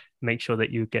to make sure that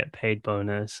you get paid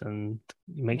bonus and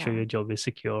make sure Yeah. your job is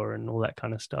secure and all that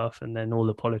kind of stuff, and then all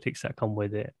the politics that come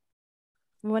with it.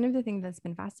 one of the things that's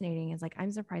been fascinating is like,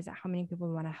 I'm surprised at how many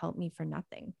people want to help me for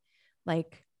nothing.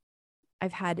 Like,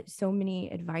 I've had so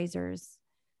many advisors,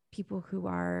 people who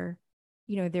are,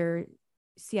 they're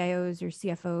CIOs or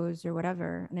CFOs or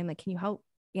whatever. And I'm like, can you help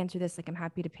answer this? Like, I'm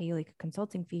happy to pay you like a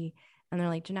consulting fee. And they're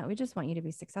like, Jeanette, we just want you to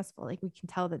be successful. Like, we can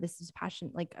tell that this is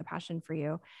passion, like a passion for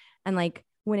you. And like,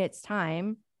 when it's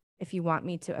time, if you want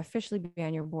me to officially be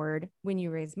on your board, when you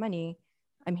raise money,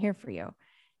 I'm here for you.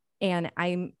 And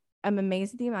I'm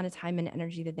amazed at the amount of time and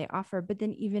energy that they offer. But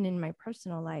then even in my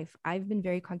personal life, I've been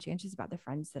very conscientious about the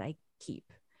friends that I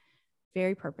keep,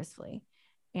 very purposefully.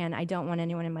 And I don't want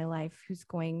anyone in my life who's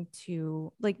going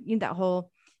to, like, that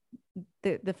whole,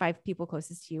 the 5 people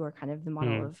closest to you are kind of the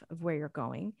model Mm. of where you're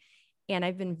going. And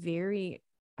I've been very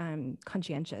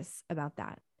conscientious about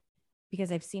that,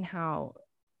 because I've seen how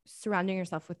surrounding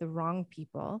yourself with the wrong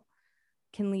people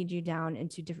can lead you down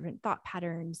into different thought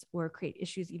patterns or create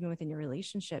issues even within your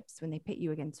relationships when they pit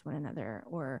you against one another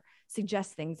or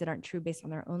suggest things that aren't true based on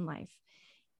their own life.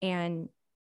 And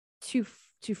to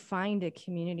find a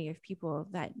community of people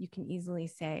that you can easily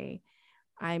say,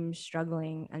 I'm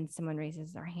struggling, and someone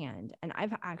raises their hand. And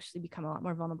I've actually become a lot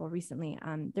more vulnerable recently.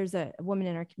 There's a woman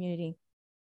in our community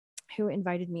who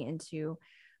invited me into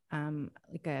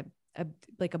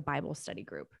like a Bible study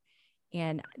group.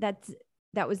 And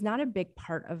that was not a big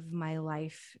part of my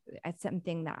life. It's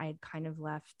something that I had kind of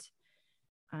left.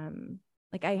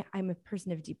 Like I'm a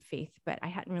person of deep faith, but I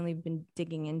hadn't really been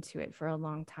digging into it for a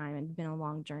long time. It's been a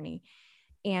long journey.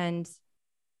 And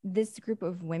this group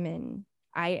of women,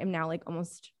 I am now like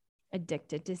almost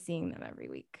addicted to seeing them every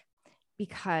week,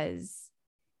 because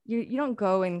you don't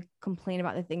go and complain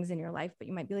about the things in your life, but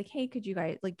you might be like, hey, could you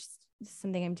guys, like, just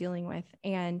something I'm dealing with.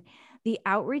 And the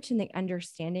outreach and the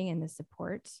understanding and the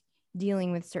support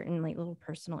dealing with certain like little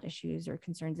personal issues or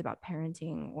concerns about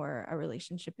parenting or a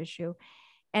relationship issue.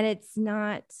 And it's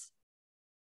not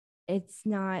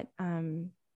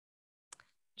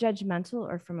judgmental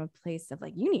or from a place of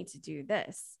like, you need to do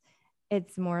this.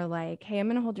 It's more like, hey, I'm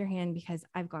going to hold your hand because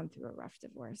I've gone through a rough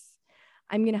divorce.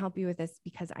 I'm going to help you with this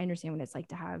because I understand what it's like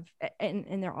to have,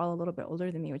 and they're all a little bit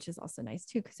older than me, which is also nice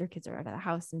too, because their kids are out of the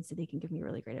house. And so they can give me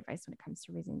really great advice when it comes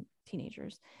to raising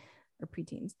teenagers or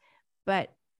preteens.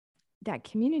 But that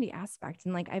community aspect,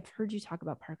 and like, I've heard you talk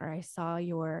about Parker. I saw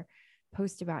your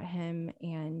post about him,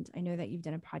 and I know that you've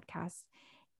done a podcast.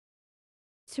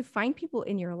 To find people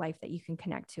in your life that you can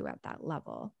connect to at that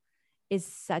level is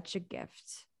such a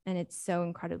gift. And it's so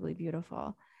incredibly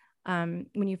beautiful.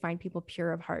 When you find people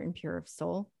pure of heart and pure of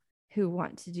soul who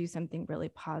want to do something really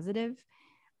positive,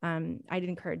 I'd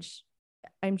encourage,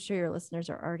 I'm sure your listeners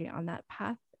are already on that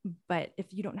path, but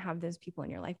if you don't have those people in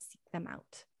your life, seek them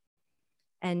out.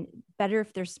 And better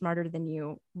if they're smarter than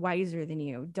you, wiser than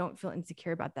you. Don't feel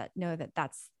insecure about that. Know that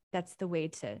that's the way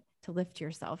to lift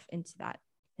yourself into that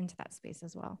space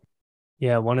as well.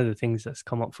 Yeah, one of the things that's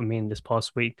come up for me in this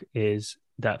past week is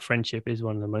that friendship is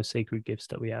one of the most sacred gifts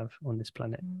that we have on this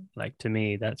planet. Mm-hmm. Like, to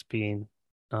me, that's been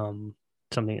um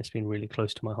something that's been really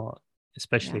close to my heart, Yeah.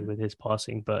 especially with his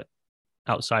passing. But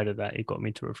outside of that, it got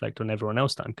me to reflect on everyone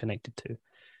else that I'm connected to.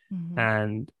 Mm-hmm.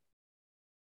 And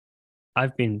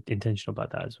I've been intentional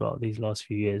about that as well these last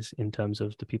few years in terms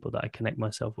of the people that I connect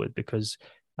myself with, because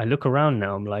I look around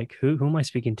now, I'm like, who am I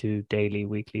speaking to daily,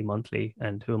 weekly, monthly,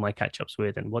 and who are my catch ups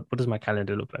with, and what does my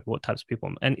calendar look like? What types of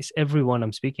people? And it's everyone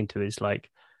I'm speaking to is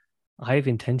like, I've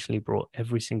intentionally brought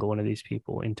every single one of these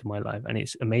people into my life. And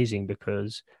it's amazing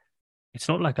because it's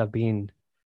not like I've been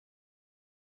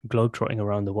globetrotting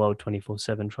around the world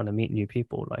 24/7 trying to meet new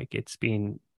people. Like, it's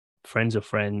been friends of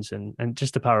friends, and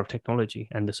just the power of technology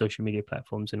and the social media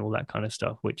platforms and all that kind of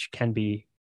stuff, which can be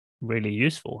really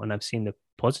useful. And I've seen the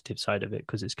positive side of it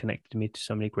because it's connected me to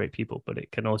so many great people, but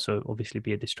it can also obviously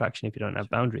be a distraction if you don't have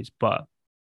boundaries. But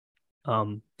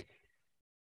um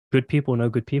good people know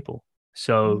good people. Mm-hmm.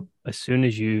 So as soon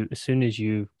as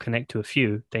you connect to a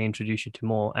few, they introduce you to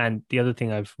more. And the other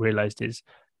thing I've realized is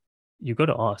you got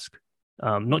to ask,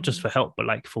 not just Mm-hmm. for help, but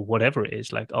like for whatever it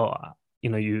is. Like, oh,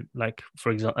 you like,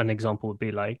 for example, an example would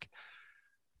be like,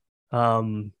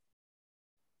 um,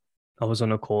 I was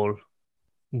on a call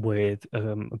with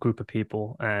a group of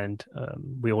people, and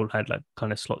we all had like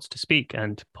kind of slots to speak.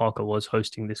 And Parker was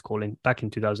hosting this call in back in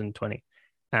 2020,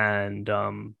 and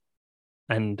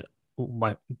and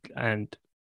my and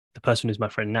the person who's my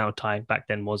friend now, Ty, back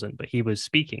then wasn't, but he was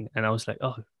speaking, and I was like,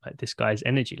 oh, like this guy's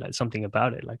energy, like something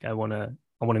about it, like I want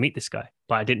to meet this guy,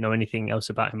 but I didn't know anything else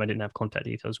about him. I didn't have contact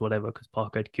details, whatever, because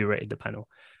Parker had curated the panel.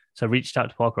 So I reached out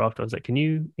to Parker after. I was like, can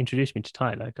you introduce me to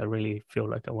Ty? Like, I really feel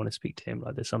like I want to speak to him.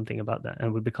 Like, there's something about that,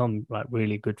 and we become like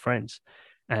really good friends.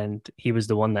 And he was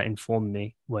the one that informed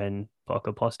me when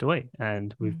Parker passed away,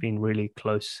 and we've been really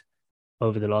close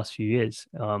over the last few years.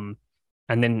 And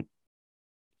then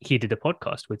he did a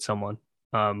podcast with someone,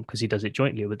 because he does it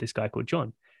jointly with this guy called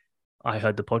John. I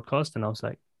heard the podcast and I was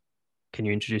like, can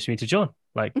you introduce me to John?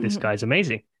 Like, this Mhm. guy's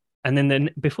amazing. And then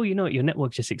before you know it, your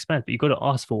network just expands, but you got to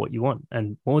ask for what you want.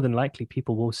 And more than likely,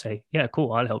 people will say, yeah,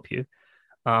 cool, I'll help you.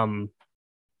 Um,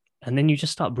 and then you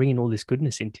just start bringing all this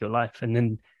goodness into your life. And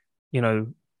then, you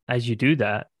know, as you do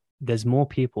that, there's more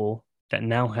people that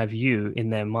now have you in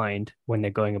their mind when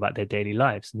they're going about their daily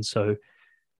lives. And so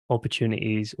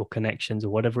opportunities or connections or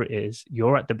whatever it is,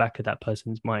 you're at the back of that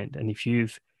person's mind. And if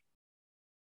you've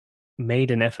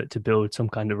made an effort to build some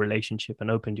kind of relationship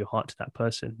and opened your heart to that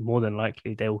person, more than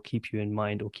likely they will keep you in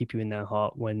mind or keep you in their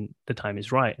heart when the time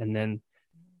is right. And then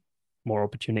more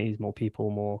opportunities, more people,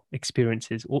 more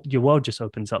experiences, your world just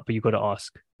opens up, but you've got to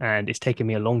ask. And it's taken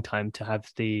me a long time to have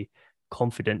the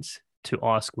confidence to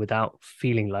ask without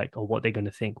feeling like, oh, what they're going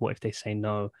to think. What if they say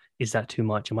no? Is that too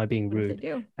much? Am I being What if they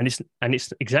rude? do? And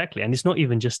it's exactly, and it's not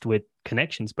even just with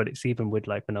connections, but it's even with,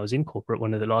 like, when I was in corporate,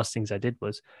 one of the last things I did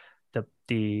was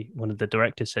the one of the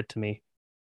directors said to me,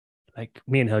 like,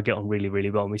 me and her get on really,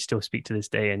 really well, and we still speak to this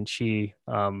day. And she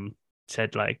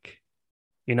said, like,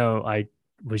 I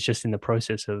was just in the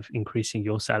process of increasing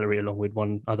your salary along with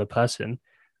one other person.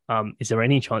 Is there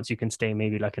any chance you can stay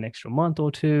maybe like an extra month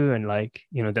or two, and, like,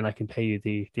 then I can pay you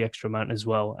the extra amount as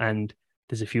well. And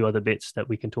there's a few other bits that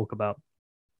we can talk about.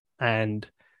 And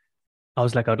I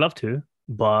was like, I'd love to,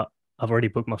 but I've already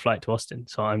booked my flight to Austin,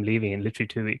 so I'm leaving in literally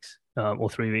 2 weeks, or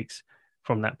 3 weeks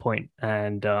from that point.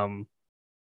 And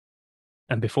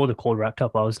before the call wrapped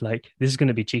up, I was like, this is going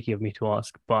to be cheeky of me to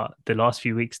ask, but the last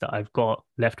few weeks that I've got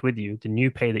left with you, the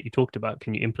new pay that you talked about,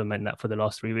 can you implement that for the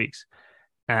last 3 weeks?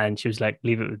 And she was like,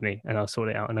 leave it with me and I'll sort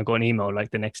it out. And I got an email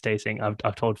like the next day saying,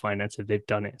 I've told finance that they've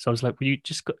done it. So I was like, well, you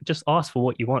just ask for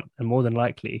what you want, and more than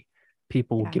likely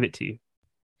people will Yeah. give it to you.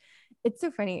 It's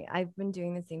so funny. I've been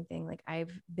doing the same thing. Like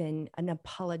I've been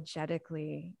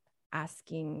unapologetically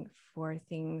asking for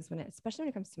things especially when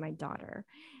it comes to my daughter.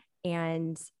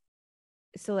 And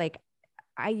so like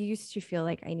I used to feel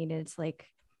like I needed to like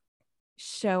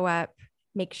show up,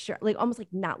 make sure, like almost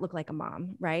like not look like a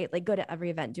mom, right? Like go to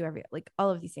every event, do every like all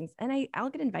of these things. And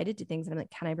I'll get invited to things and I'm like,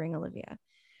 can I bring Olivia?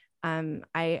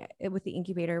 I with the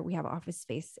incubator, we have office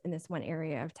space in this one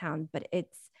area of town, but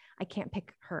I can't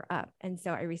pick her up. And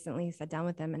so I recently sat down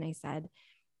with them and I said,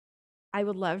 I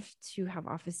would love to have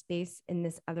office space in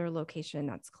this other location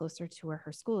that's closer to where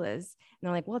her school is. And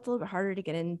they're like, well, it's a little bit harder to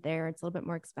get in there. It's a little bit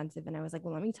more expensive. And I was like,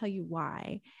 well, let me tell you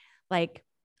why. Like,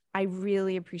 I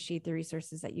really appreciate the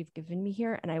resources that you've given me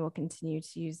here and I will continue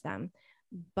to use them.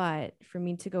 But for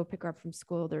me to go pick her up from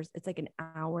school, it's like an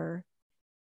hour.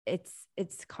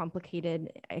 It's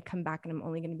complicated. I come back and I'm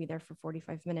only going to be there for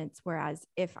 45 minutes. Whereas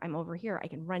if I'm over here, I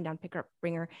can run down, pick her up,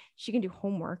 bring her. She can do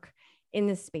homework in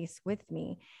this space with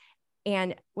me.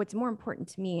 And what's more important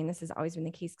to me, and this has always been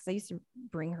the case because I used to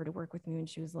bring her to work with me when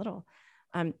she was little,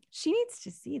 she needs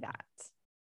to see that.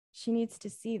 She needs to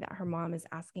see that her mom is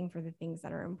asking for the things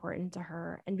that are important to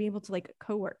her and be able to like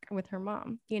co-work with her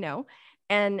mom,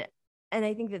 and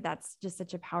I think that that's just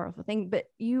such a powerful thing. But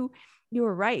you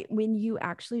were right. When you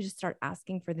actually just start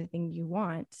asking for the thing you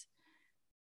want,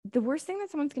 the worst thing that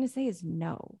someone's going to say is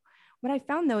no. What I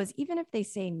found though is even if they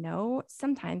say no,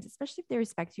 sometimes, especially if they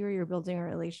respect you or you're building a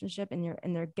relationship and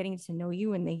they're getting to know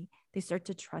you and they start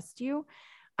to trust you,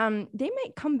 they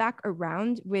might come back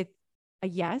around with a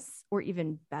yes or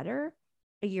even better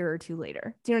a year or two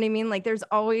later. Do you know what I mean? Like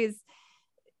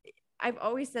I've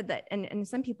always said that, and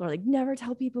some people are like, never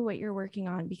tell people what you're working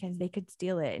on because they could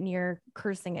steal it and you're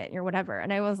cursing it and you're whatever.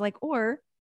 And I was like, or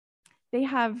they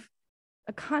have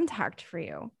a contact for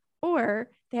you,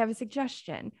 or they have a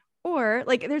suggestion, or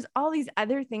like there's all these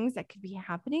other things that could be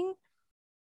happening.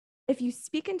 If you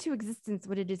speak into existence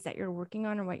what it is that you're working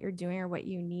on or what you're doing or what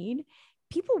you need,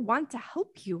 people want to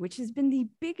help you, which has been the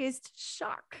biggest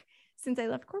shock since I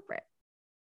left corporate.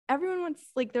 Everyone wants,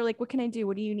 like, they're like, what can I do?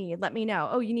 What do you need? Let me know.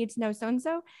 Oh, you need to know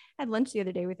so-and-so? I had lunch the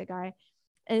other day with a guy.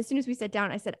 And as soon as we sat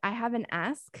down, I said, I have an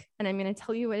ask and I'm going to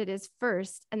tell you what it is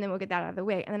first. And then we'll get that out of the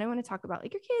way. And then I want to talk about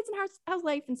like your kids and how's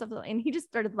life and stuff. And he just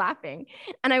started laughing.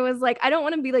 And I was like, I don't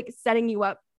want to be like setting you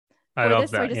up I for love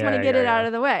this. So I that. just want to Yeah, get yeah, it out yeah.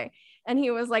 of the way. And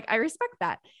he was like, I respect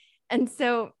that. And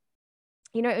so,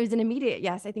 it was an immediate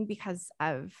yes, I think because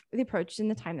of the approach and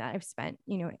the time that I've spent,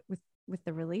 with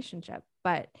the relationship.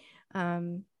 But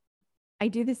I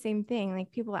do the same thing.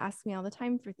 Like people ask me all the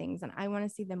time for things and I want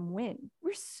to see them win.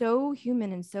 We're so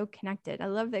human and so connected. I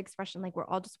love the expression, like we're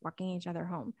all just walking each other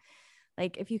home.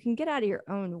 Like if you can get out of your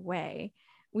own way,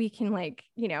 we can like,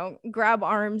 grab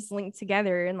arms linked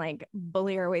together and like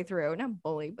bully our way through. Not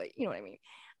bully, but you know what I mean.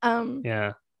 Um,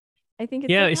 Yeah. I think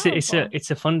it's Yeah, so it's a powerful.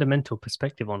 it's a fundamental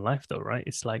perspective on life though, right?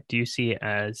 It's like, do you see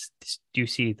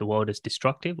the world as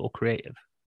destructive or creative?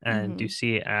 And do you Hmm.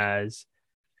 see it as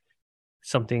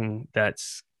something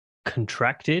that's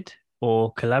contracted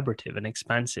or collaborative and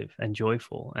expansive and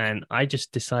joyful? And I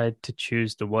just decide to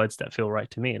choose the words that feel right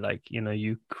to me. Like,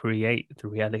 you create the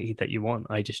reality that you want.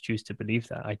 I just choose to believe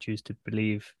that. I choose to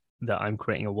believe that I'm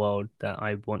creating a world that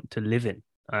I want to live in.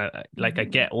 Like, I Hmm.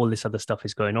 get all this other stuff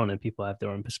is going on and people have their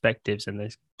own perspectives and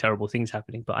there's terrible things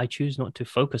happening, but I choose not to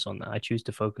focus on that. I choose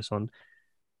to focus on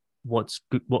what's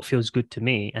good, what feels good to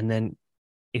me, and then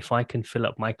if I can fill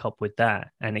up my cup with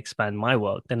that and expand my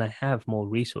world, then I have more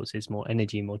resources, more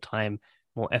energy, more time,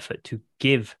 more effort to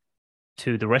give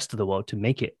to the rest of the world to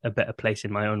make it a better place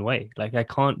in my own way. Like, I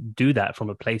can't do that from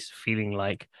a place feeling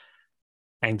like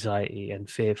anxiety and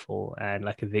fearful and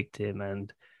like a victim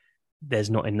and there's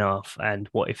not enough and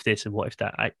what if this and what if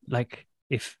that. I like,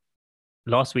 if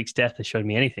last week's death has shown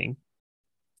me anything,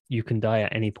 you can die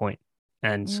at any point.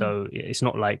 And Mm. so it's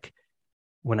not like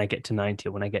when I get to 90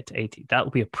 or when I get to 80. That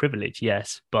will be a privilege,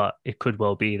 yes, but it could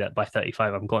well be that by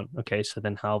 35 I'm gone. Okay, so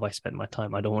then how have I spent my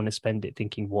time? I don't want to spend it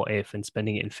thinking what if and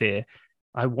spending it in fear.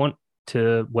 I want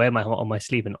to wear my heart on my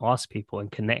sleeve and ask people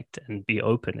and connect and be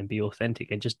open and be authentic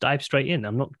and just dive straight in.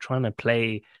 I'm not trying to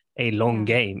play a long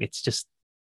Yeah. game. It's just,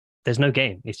 there's no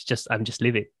game. It's just, I'm just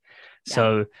living. Yeah.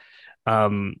 So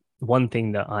one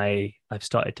thing that I've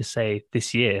started to say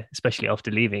this year, especially after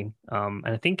leaving, and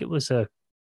I think it was a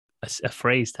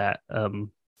phrase that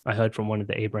I heard from one of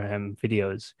the Abraham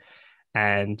videos.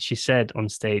 And she said on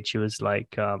stage, she was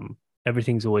like,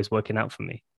 everything's always working out for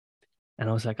me. And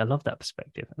I was like, I love that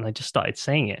perspective. And I just started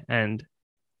saying it and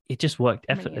it just worked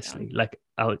I'm writing it down. effortlessly. Like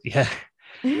I was, yeah,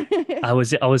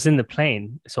 I was in the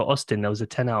plane. So Austin, there was a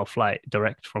 10-hour flight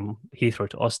direct from Heathrow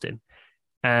to Austin.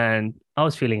 And I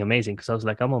was feeling amazing because I was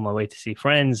like, I'm on my way to see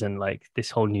friends and like this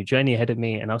whole new journey ahead of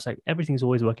me. And I was like, everything's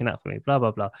always working out for me, blah,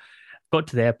 blah, blah. Got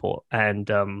to the airport and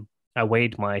I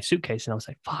weighed my suitcase and I was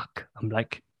like, fuck, I'm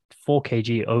like 4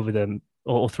 kg over the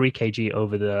or 3 kg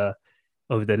over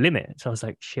the limit. So I was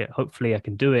like, shit, hopefully I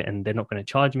can do it and they're not going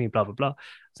to charge me, blah, blah, blah.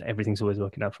 So everything's always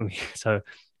working out for me. So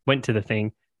went to the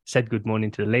thing, said good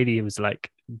morning to the lady. It was like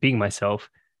being myself.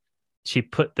 I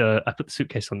put the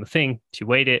suitcase on the thing. She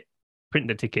weighed it, printed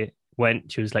the ticket,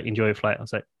 went. She was like, enjoy your flight. I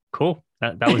was like, cool.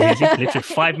 That was easy. Literally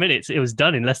 5 minutes. It was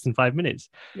done in less than 5 minutes.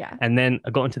 Yeah. And then I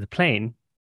got into the plane.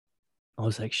 I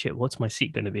was like, shit, what's my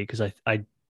seat going to be? Because I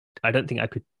don't think I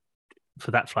could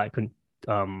for that flight. I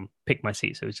couldn't pick my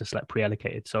seat, so it was just like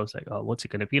pre-allocated. So I was like, oh, what's it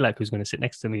going to be like? Who's going to sit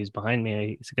next to me? Who's behind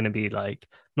me? Is it going to be like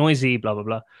noisy? Blah blah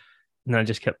blah. And then I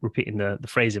just kept repeating the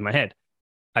phrase in my head.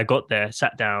 I got there,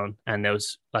 sat down, and there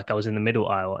was like I was in the middle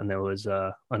aisle, and there was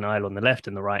an aisle on the left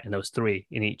and the right, and there was three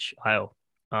in each aisle.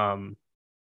 Um,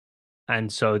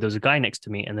 and so there was a guy next to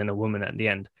me, and then a woman at the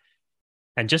end.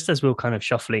 And just as we were kind of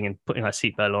shuffling and putting our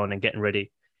seatbelt on and getting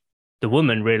ready, the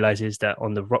woman realizes that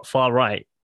on the far right,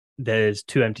 there's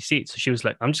two empty seats. So she was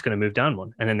like, I'm just going to move down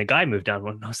one. And then the guy moved down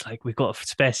one. And I was like, we've got a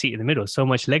spare seat in the middle. So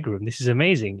much leg room. This is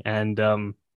amazing. And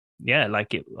yeah,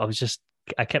 like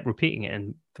I kept repeating it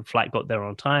and the flight got there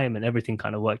on time and everything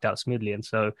kind of worked out smoothly. And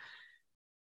so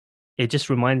it just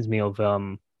reminds me of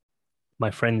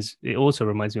my friends. It also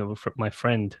reminds me of my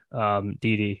friend,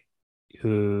 Dee Dee,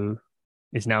 who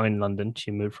is now in London.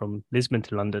 She moved from Lisbon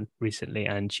to London recently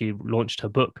and she launched her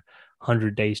book,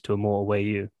 100 Days to a More Away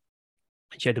You.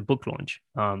 She had a book launch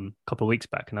a couple of weeks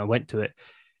back and I went to it.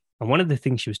 And one of the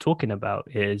things she was talking about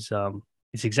is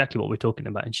exactly what we're talking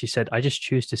about. And she said, I just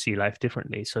choose to see life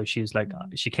differently. So she's like,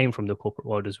 Mhm. she came from the corporate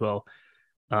world as well.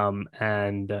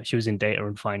 And she was in data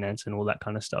and finance and all that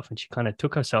kind of stuff. And she kind of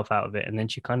took herself out of it. And then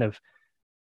she kind of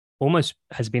almost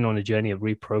has been on a journey of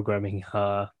reprogramming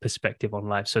her perspective on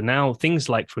life. So now things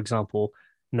like, for example,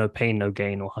 no pain, no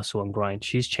gain, or hustle and grind,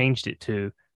 she's changed it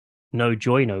to no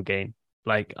joy, no gain.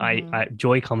 Like Mhm. I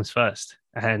joy comes first,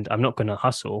 and I'm not going to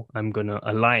hustle. I'm going to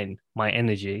align my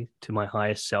energy to my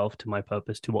highest self, to my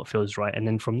purpose, to what feels right, and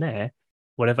then from there,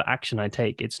 whatever action I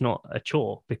take, it's not a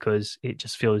chore because it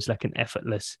just feels like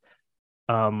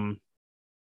um,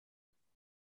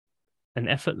 an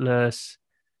effortless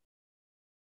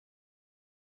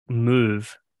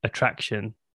move,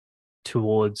 attraction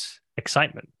towards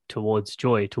excitement, towards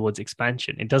joy, towards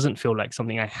expansion. It doesn't feel like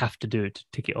something I have to do to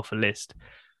tick it off a list.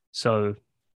 So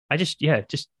just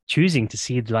choosing to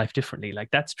see life differently.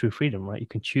 Like that's true freedom, right? You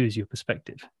can choose your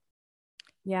perspective.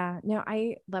 Yeah, no,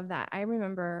 I love that. I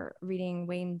remember reading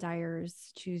Wayne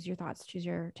Dyer's Choose Your Thoughts, Change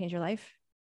Your Life,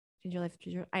 Change Your Life,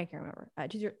 Choose Your, I can't remember.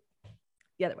 Choose Your,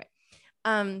 the other way.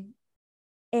 Um,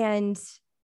 and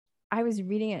I was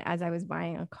reading it as I was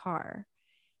buying a car.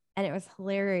 And it was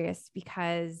hilarious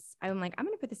because I'm like, I'm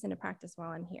going to put this into practice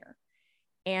while I'm here.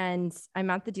 And I'm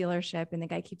at the dealership and the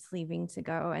guy keeps leaving to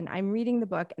go. And I'm reading the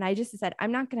book and I just said,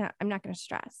 I'm not going to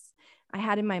stress. I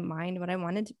had in my mind what I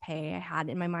wanted to pay. I had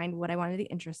in my mind what I wanted the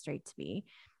interest rate to be,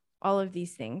 all of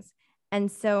these things.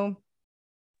 And so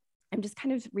I'm just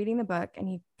kind of reading the book and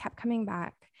he kept coming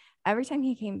back. Every time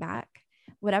he came back,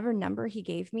 whatever number he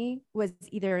gave me was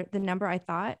either the number I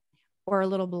thought or a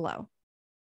little below.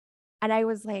 And I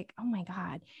was like, oh my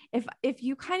God, if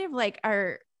you kind of like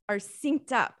are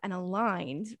synced up and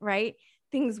aligned, right?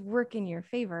 Things work in your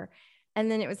favor. And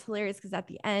then it was hilarious because at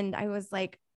the end, I was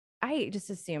like, I just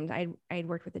assumed I'd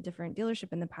worked with a different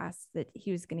dealership in the past that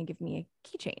he was going to give me a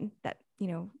keychain that, you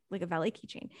know, like a valet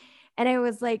keychain. And I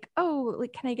was like, oh,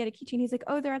 like, can I get a keychain? He's like,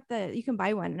 oh, you can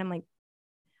buy one. And I'm like,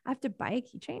 I have to buy a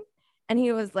keychain? And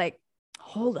he was like,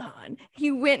 hold on.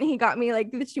 He went and he got me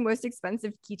like the two most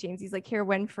expensive keychains. He's like, here,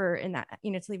 one for in that,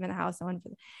 you know, to leave in the house, one for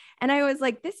and I was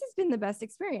like, this has been the best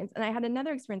experience. And I had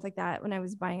another experience like that when I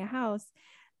was buying a house.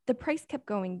 The price kept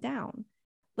going down.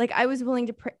 Like I was willing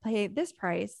to pay this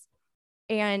price.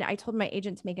 And I told my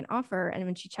agent to make an offer. And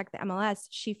when she checked the MLS,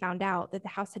 she found out that the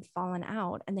house had fallen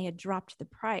out and they had dropped the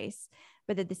price,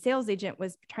 but that the sales agent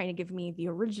was trying to give me the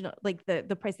original, like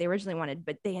the price they originally wanted,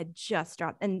 but they had just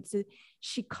dropped. And so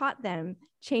she caught them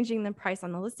changing the price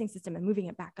on the listing system and moving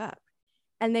it back up.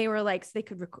 And they were like, so they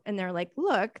could, and they're like,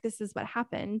 look, this is what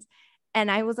happened. And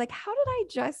I was like, how did I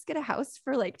just get a house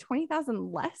for like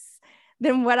 20,000 less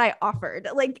than what I offered?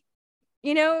 Like,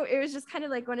 you know, it was just kind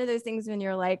of like one of those things when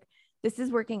you're like, this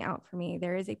is working out for me.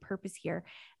 There is a purpose here.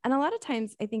 And a lot of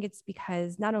times I think it's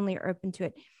because not only are open to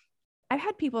it, I've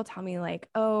had people tell me like,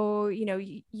 oh, you know,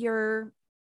 you're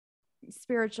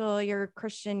spiritual, you're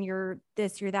Christian, you're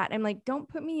this, you're that. I'm like, don't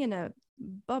put me in a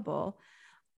bubble.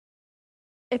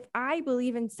 If I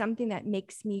believe in something that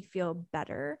makes me feel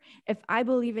better, if I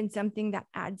believe in something that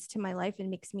adds to my life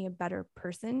and makes me a better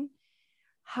person,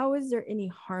 how is there any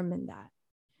harm in that?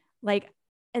 Like,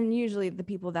 and usually the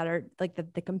people that are like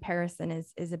the comparison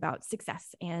is about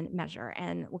success and measure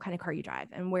and what kind of car you drive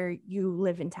and where you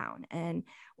live in town and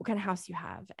what kind of house you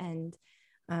have. And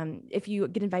if you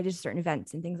get invited to certain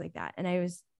events and things like that. And I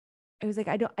was like,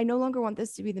 I no longer want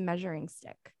this to be the measuring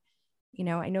stick. You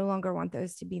know, I no longer want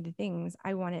those to be the things.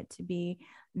 I want it to be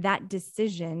that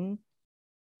decision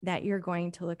that you're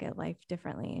going to look at life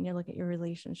differently and you look at your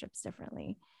relationships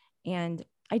differently. And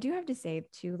I do have to say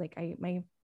too, like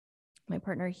my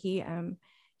partner, he and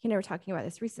I were talking about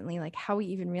this recently, like how we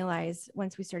even realized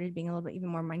once we started being a little bit even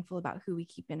more mindful about who we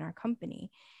keep in our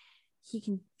company, he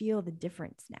can feel the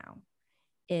difference now.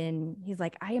 And he's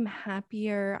like, I am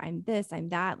happier. I'm this, I'm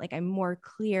that. Like I'm more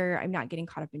clear. I'm not getting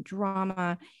caught up in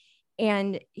drama.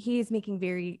 And he's making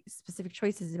very specific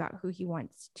choices about who he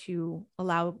wants to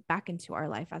allow back into our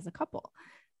life as a couple,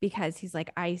 because he's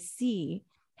like, I see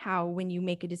how when you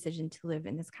make a decision to live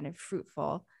in this kind of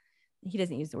fruitful, he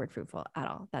doesn't use the word fruitful at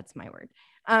all. That's my word.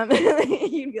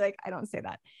 You'd be like, I don't say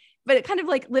that, but it kind of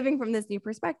like living from this new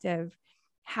perspective,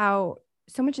 how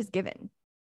so much is given,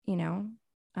 you know?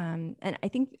 And I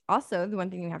think also the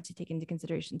one thing you have to take into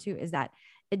consideration too, is that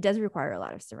it does require a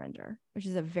lot of surrender, which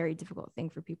is a very difficult thing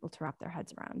for people to wrap their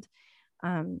heads around.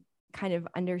 Kind of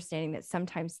understanding that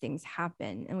sometimes things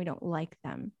happen and we don't like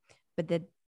them, but that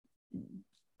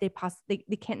they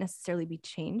can't necessarily be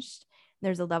changed.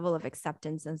 There's a level of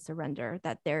acceptance and surrender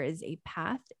that there is a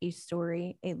path, a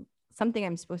story, something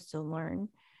I'm supposed to learn,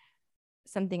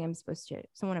 someone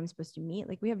I'm supposed to meet.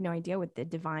 Like we have no idea what the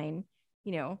divine,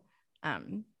 you know,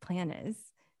 plan is,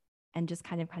 and just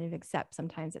kind of accept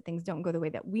sometimes that things don't go the way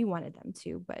that we wanted them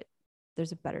to, but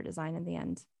there's a better design in the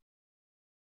end.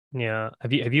 Yeah.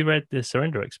 Have you read The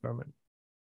Surrender Experiment?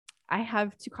 I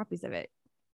have 2 copies of it.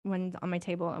 One's on my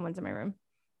table and one's in my room.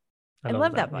 I love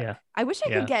love that that. book. Yeah.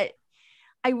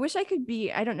 I wish I could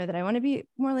be, I don't know that I want to be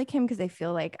more like him, because I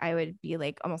feel like I would be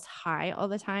like almost high all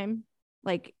the time.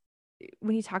 Like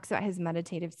when he talks about his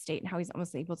meditative state and how he's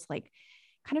almost able to like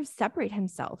kind of separate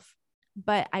himself.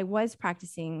 But I was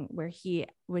practicing where he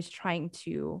was trying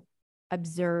to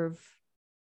observe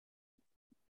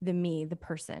the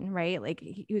person, right? Like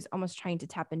he was almost trying to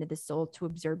tap into the soul to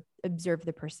observe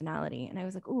the personality. And I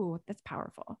was like, ooh, that's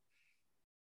powerful.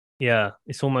 Yeah.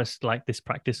 It's almost like this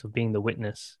practice of being the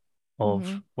witness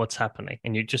Mm-hmm. of what's happening.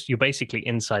 And you're basically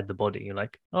inside the body. You're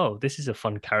like, oh, this is a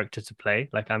fun character to play.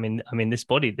 Like I'm in this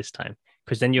body this time.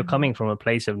 Because then you're Mm-hmm. coming from a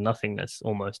place of nothingness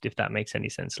almost, if that makes any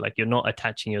sense. Like you're not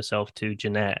attaching yourself to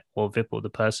Jeanette or Vipul, the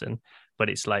person, but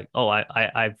it's like, oh,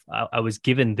 I was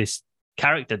given this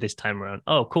character this time around.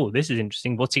 Oh, cool. This is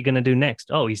interesting. What's he going to do next?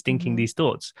 Oh, he's thinking Mm-hmm. these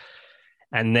thoughts.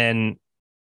 And then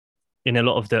in a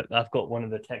lot of the, I've got one of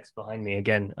the texts behind me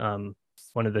again.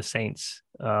 One of the saints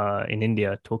in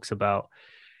India talks about,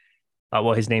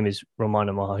 well, his name is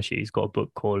Ramana Maharshi. He's got a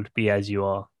book called Be As You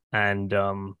Are. And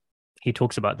he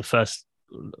talks about the first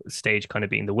stage kind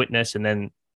of being the witness. And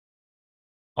then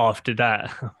after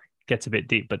that, gets a bit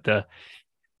deep, but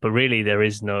really there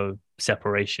is no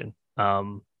separation.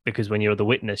 Because when you're the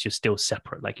witness, you're still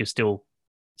separate. Like you're still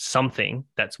something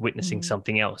that's witnessing Mm-hmm.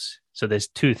 something else. So there's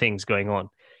two things going on.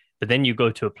 But then you go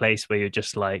to a place where you're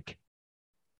just like,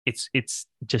 it's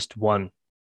just one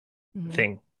Mm-hmm.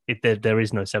 thing. There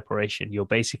is no separation. You're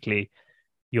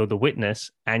the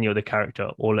witness and you're the character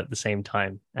all at the same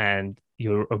time, and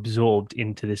you're absorbed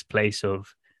into this place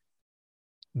of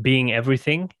being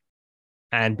everything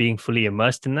and being fully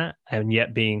immersed in that, and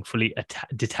yet being fully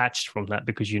detached from that,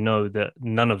 because you know that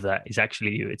none of that is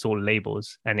actually you. It's all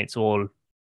labels, and it's all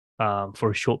for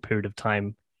a short period of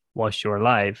time whilst you're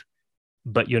alive,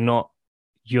 but you're not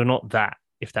that,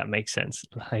 if that makes sense.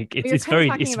 Like But it's you're it's kind of very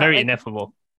talking it's about very like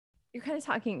ineffable. you're kind of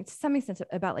talking to some extent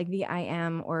about like the I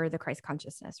am or the Christ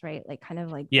consciousness, right? Like kind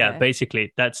of like Yeah, the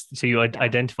basically that's, so you yeah,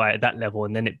 identify at that level,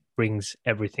 and then it brings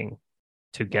everything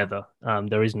yeah, together.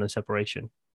 There is no separation.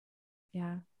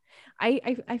 yeah.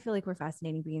 I feel like we're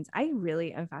fascinating beings. I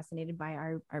really am fascinated by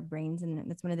our brains, and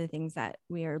that's one of the things that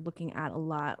we are looking at a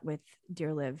lot with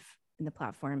Dear Live in the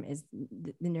platform is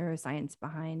the neuroscience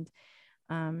behind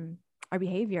um, our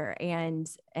behavior and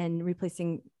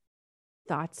replacing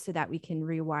thoughts so that we can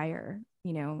rewire,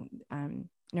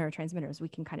 neurotransmitters. We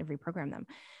can kind of reprogram them.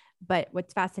 But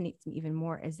what fascinates me even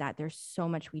more is that there's so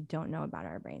much we don't know about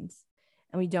our brains,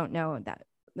 and we don't know that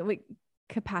the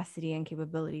capacity and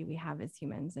capability we have as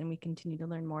humans, and we continue to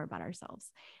learn more about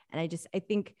ourselves. And I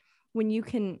think when you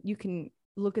can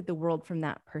look at the world from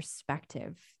that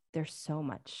perspective, there's so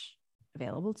much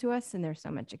available to us, and there's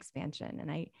so much expansion. And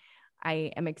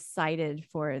I am excited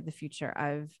for the future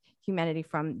of humanity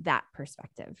from that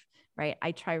perspective, right?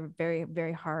 I try very,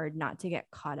 very hard not to get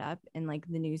caught up in like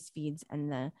the news feeds and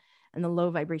the low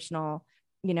vibrational,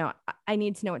 I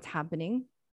need to know what's happening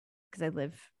because I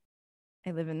live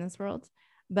in this world,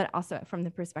 but also from the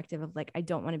perspective of like, I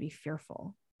don't want to be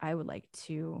fearful. I would like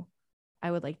to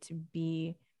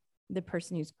be the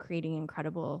person who's creating an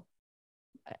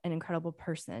incredible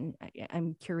person.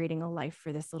 I'm curating a life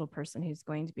for this little person who's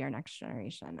going to be our next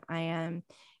generation. I am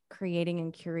creating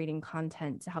and curating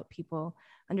content to help people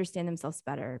understand themselves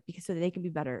better because so that they can be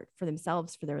better for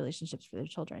themselves, for their relationships, for their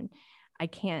children. I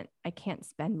can't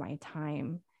spend my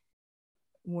time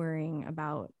worrying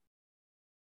about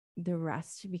the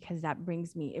rest because it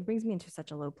brings me into such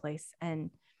a low place.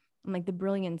 And I'm like, the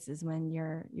brilliance is when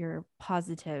you're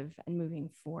positive and moving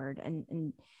forward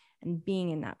and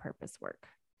being in that purpose work.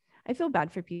 I feel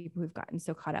bad for people who've gotten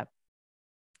so caught up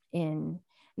in,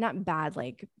 not bad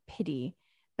like pity,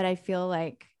 but I feel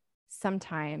like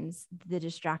sometimes the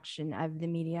distraction of the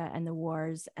media and the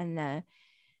wars and the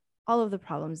all of the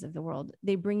problems of the world,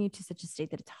 they bring you to such a state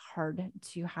that it's hard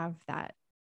to have that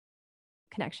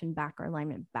connection back or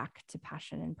alignment back to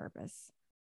passion and purpose.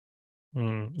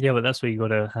 Yeah, but that's where you got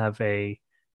to have a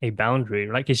boundary.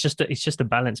 Like it's just a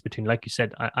balance between, like you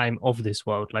said, I'm of this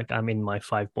world. Like I'm in my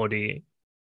five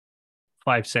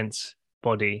sense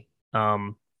body.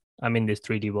 I'm in this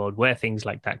 3D world where things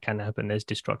like that can happen. There's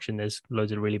destruction. There's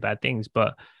loads of really bad things,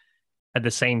 but at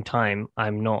the same time,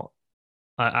 I'm not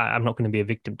going to be a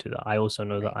victim to that. I also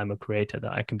know that Right. I'm a creator,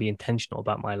 that I can be intentional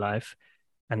about my life,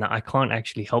 and that I can't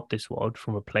actually help this world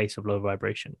from a place of low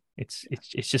vibration. It's Yeah. it's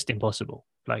it's just impossible.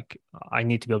 Like I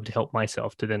need to be able to help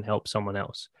myself to then help someone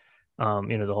else.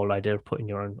 The whole idea of putting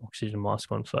your own oxygen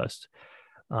mask on first.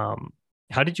 Um,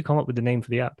 how did you come up with the name for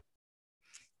the app?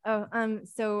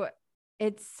 So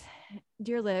it's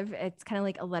Dear Liv. It's kind of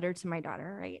like a letter to my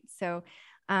daughter, right? So,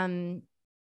 um,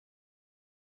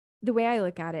 the way I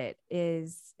look at it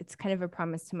is it's kind of a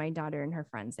promise to my daughter and her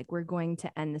friends. Like we're going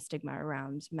to end the stigma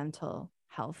around mental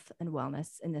health and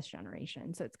wellness in this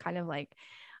generation. So it's kind of like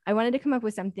I wanted to come up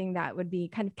with something that would be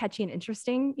kind of catchy and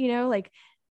interesting, like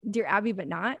Dear Abby, but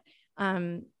not.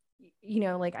 Um,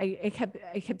 like I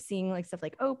kept seeing like stuff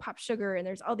like, oh, pop sugar, and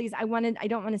there's all these. I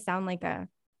don't want to sound like a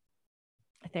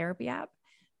therapy app.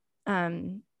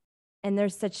 Um, and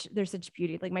there's such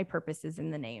beauty. Like my purpose is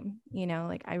in the name,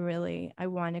 like I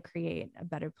want to create a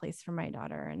better place for my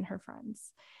daughter and her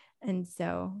friends. And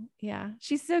so yeah,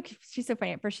 she's so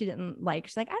funny. At first she's like,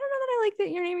 I don't know that I like that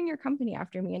you're naming your company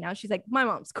after me, and now she's like, my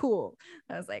mom's cool.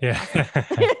 I was like, Yeah. awesome.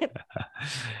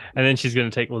 And then she's going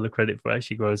to take all the credit for it as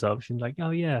she grows up. She's like,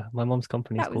 oh, yeah, my mom's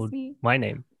company is That was called me. my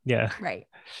name. Yeah. Right.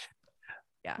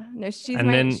 Yeah. No, And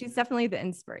then she's definitely the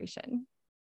inspiration.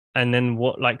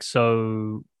 what, like,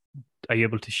 so are you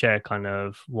able to share kind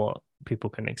of what people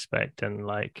can expect and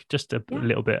like just a Yeah.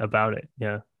 little bit about it?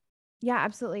 Yeah. Yeah,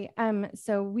 absolutely.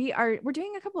 So we're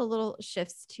doing a couple of little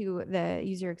shifts to the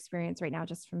user experience right now,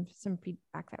 just from some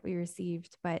feedback that we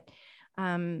received. But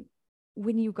um,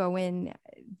 when you go in,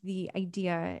 the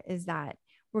idea is that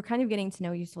we're kind of getting to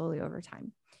know you slowly over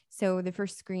time. So the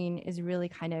first screen is really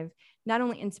kind of not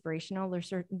only inspirational, there's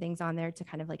certain things on there to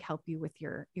kind of like help you with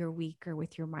your week or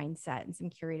with your mindset and some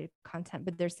curated content,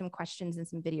 but there's some questions and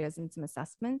some videos and some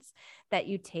assessments that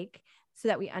you take so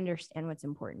that we understand what's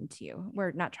important to you.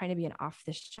 We're not trying to be an off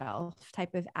the shelf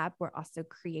type of app. We're also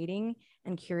creating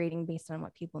and curating based on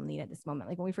what people need at this moment.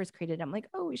 Like when we first created, I'm like,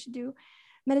 oh, we should do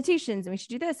meditations and we should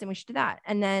do this and we should do that.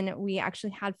 And then we actually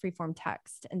had free form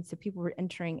text. And so people were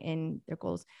entering in their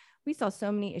goals. We saw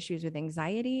so many issues with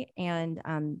anxiety and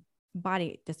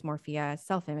body dysmorphia,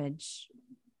 self-image,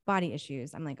 body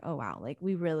issues. I'm like, oh, wow. Like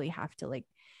we really have to like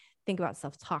think about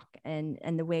self-talk and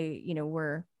the way, you know,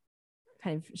 we're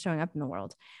kind of showing up in the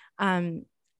world.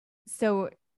 So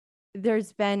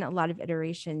there's been a lot of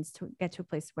iterations to get to a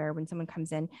place where when someone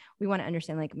comes in, we want to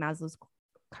understand like Maslow's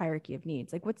hierarchy of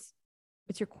needs. Like what's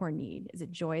your core need? Is it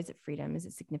joy? Is it freedom? Is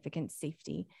it significance,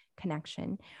 safety,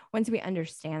 connection? Once we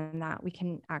understand that, we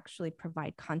can actually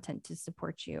provide content to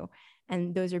support you.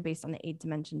 And those are based on the 8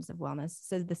 dimensions of wellness.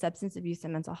 So the Substance Abuse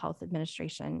and Mental Health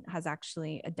Administration has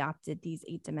actually adopted these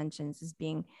 8 dimensions as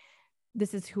being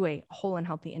this is who a whole and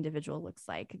healthy individual looks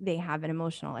like. They have an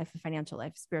emotional life, a financial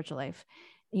life, spiritual life,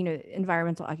 you know,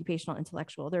 environmental, occupational,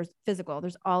 intellectual, there's physical,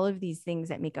 there's all of these things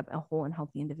that make up a whole and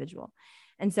healthy individual.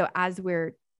 And so as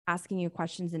we're asking you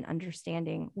questions and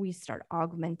understanding, we start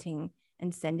augmenting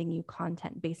and sending you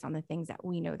content based on the things that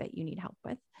we know that you need help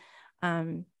with.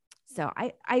 So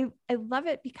I love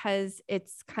it because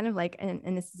it's kind of like,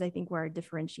 and this is, I think, where our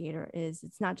differentiator is.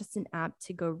 It's not just an app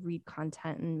to go read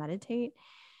content and meditate.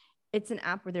 It's an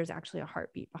app where there's actually a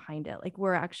heartbeat behind it. Like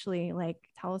we're actually like,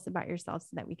 tell us about yourself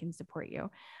so that we can support you.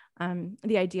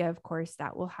 The idea, of course,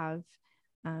 that we'll have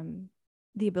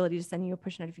the ability to send you a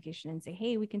push notification and say,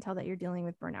 hey, we can tell that you're dealing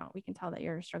with burnout. We can tell that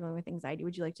you're struggling with anxiety.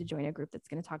 Would you like to join a group that's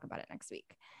going to talk about it next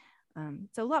week?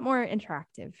 So a lot more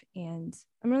interactive, and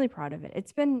I'm really proud of it.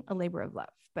 It's been a labor of love,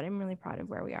 but I'm really proud of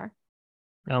where we are.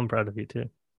 I'm proud of you too.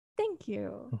 Thank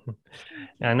you. Thank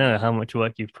I know you. how much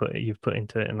work you've put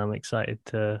into it, and I'm excited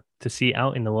to see it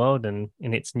out in the world and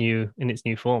in its new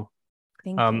form.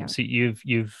 Thank you.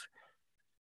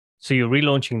 So you're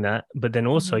relaunching that, but then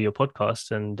also Mm-hmm. your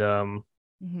podcast and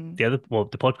Mm-hmm.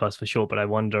 the podcast for sure. But I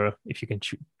wonder if you can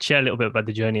share a little bit about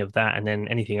the journey of that, and then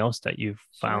anything else that you've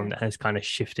found Sure. that has kind of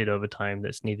shifted over time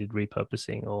that's needed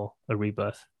repurposing or a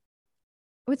rebirth.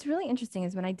 What's really interesting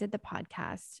is when I did the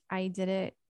podcast, I did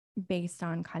it based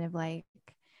on kind of like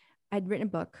I'd written a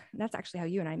book. That's actually how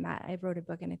you and I met. I wrote a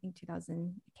book in I think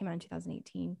 2000, it came out in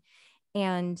 2018.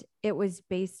 And it was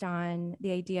based on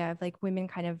the idea of like women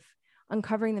kind of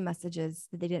uncovering the messages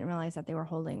that they didn't realize that they were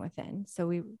holding within. So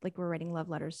we like were writing love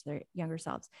letters to their younger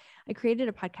selves. I created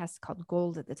a podcast called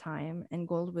Gold at the time. And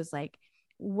Gold was like,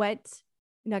 what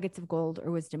nuggets of gold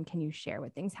or wisdom can you share?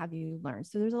 What things have you learned?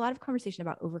 So there's a lot of conversation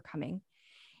about overcoming.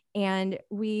 And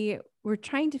we were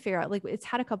trying to figure out, like, it's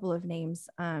had a couple of names.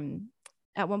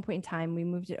 At one point in time, we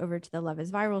moved it over to the Love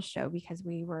is Viral show because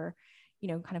we were, you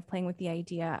know, kind of playing with the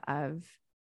idea of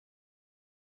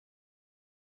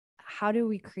how do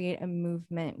we create a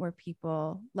movement where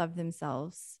people love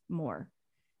themselves more,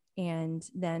 and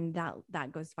then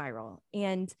that goes viral.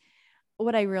 And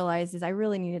what I realized is I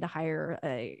really needed to hire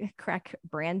a crack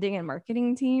branding and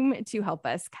marketing team to help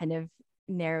us kind of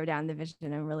narrow down the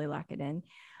vision and really lock it in.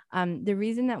 The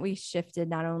reason that we shifted,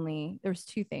 not only there's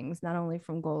 2 things, not only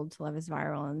from Gold to Love is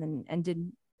Viral, and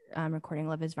did recording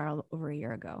Love is Viral over a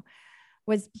year ago,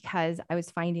 was because I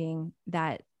was finding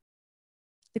that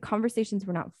the conversations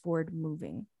were not forward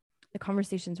moving. The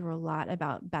conversations were a lot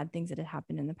about bad things that had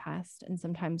happened in the past. And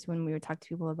sometimes when we would talk to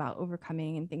people about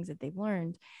overcoming and things that they've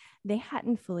learned, they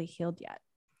hadn't fully healed yet.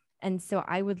 And so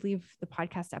I would leave the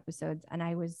podcast episodes and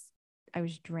I was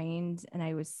drained and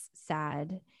I was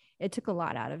sad. It took a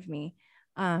lot out of me.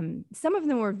 Some of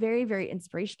them were very, very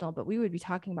inspirational, but we would be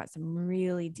talking about some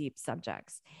really deep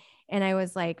subjects. And I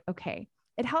was like, okay,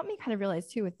 it helped me kind of realize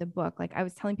too with the book, like I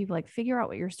was telling people like figure out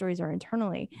what your stories are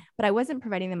internally, but I wasn't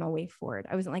providing them a way forward.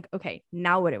 I wasn't like, okay,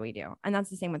 now what do we do? And that's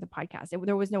the same with the podcast.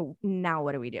 There was no now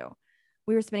what do we do?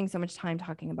 We were spending so much time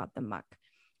talking about the muck.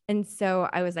 And so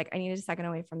I was like, I need a second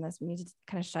away from this. We need to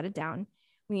kind of shut it down.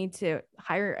 We need to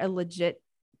hire a legit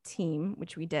team,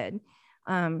 which we did.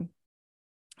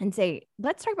 and say,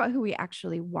 let's talk about who we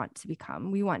actually want to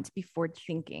become. We want to be forward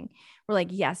thinking. We're like,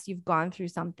 yes, you've gone through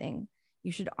something.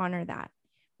 You should honor that.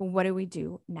 But what do we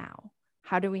do now?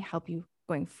 How do we help you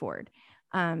going forward?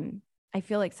 I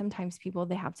feel like sometimes people,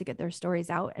 they have to get their stories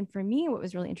out. And for me, what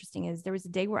was really interesting is there was a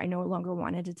day where I no longer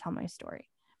wanted to tell my story,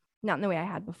 not in the way I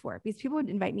had before, because people would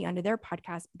invite me onto their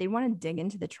podcast, but they want to dig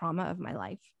into the trauma of my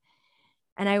life.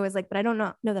 And I was like, but I don't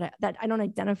know that I don't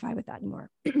identify with that anymore.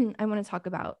 I want to talk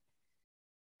about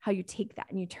how you take that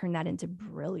and you turn that into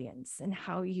brilliance and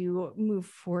how you move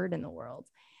forward in the world.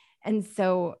 And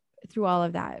so through all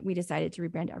of that, we decided to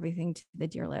rebrand everything to the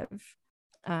Dear Live,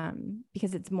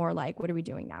 because it's more like, what are we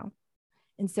doing now?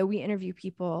 And so we interview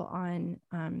people on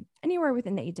anywhere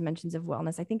within the 8 dimensions of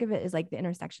wellness. I think of it as like the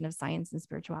intersection of science and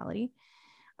spirituality.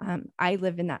 I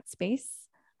live in that space.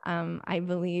 I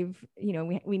believe,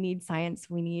 we need science,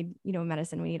 we need,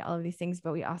 medicine, we need all of these things,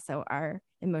 but we also are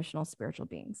emotional, spiritual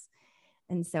beings.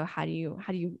 And so how do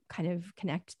you kind of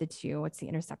connect the two? What's the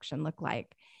intersection look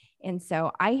like? And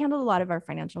so I handle a lot of our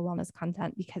financial wellness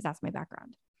content because that's my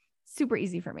background. Super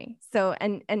easy for me. So,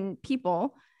 and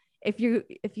people, if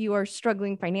you are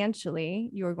struggling financially,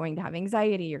 you're going to have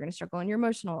anxiety, you're going to struggle in your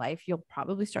emotional life, you'll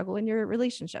probably struggle in your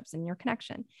relationships and your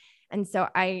connection. And so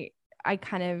I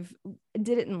kind of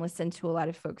didn't listen to a lot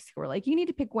of folks who were like, you need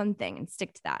to pick one thing and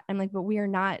stick to that. I'm like, but we are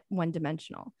not one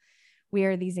dimensional. We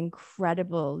are these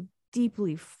incredible,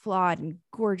 deeply flawed and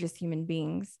gorgeous human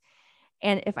beings.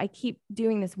 And if I keep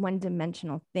doing this one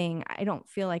dimensional thing, I don't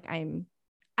feel like I'm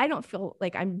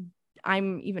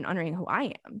even honoring who I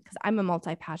am, because I'm a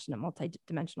multi-passionate,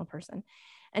 multi-dimensional person.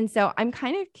 And so I'm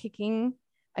kind of kicking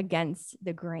against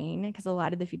the grain, because a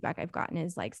lot of the feedback I've gotten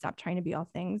is like, stop trying to be all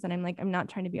things. And I'm like, I'm not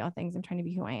trying to be all things. I'm trying to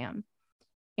be who I am.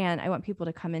 And I want people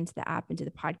to come into the app, into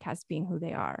the podcast, being who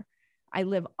they are. I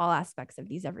live all aspects of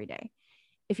these every day.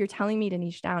 If you're telling me to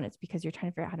niche down, it's because you're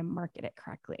trying to figure out how to market it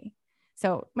correctly.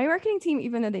 So my marketing team,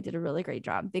 even though they did a really great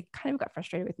job, they kind of got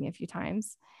frustrated with me a few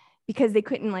times because they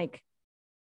couldn't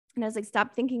and I was like,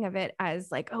 stop thinking of it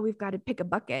as like, oh, we've got to pick a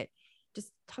bucket.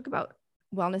 Just talk about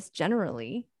wellness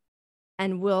generally,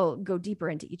 and we'll go deeper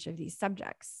into each of these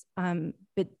subjects.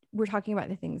 But we're talking about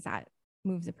the things that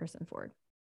moves a person forward.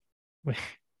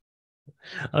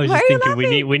 I was just thinking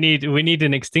we need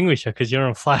an extinguisher because you're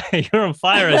on fire. You're on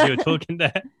fire as you were talking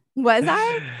there. Was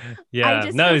I? Yeah, I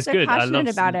just feel it's so good. passionate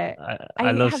about it.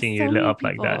 I love have seeing so you lit many up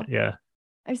people, like that. Yeah.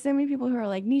 I have so many people who are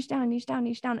like, niche down, niche down,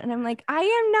 niche down. And I'm like, I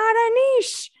am not a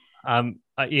niche.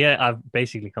 Yeah, I've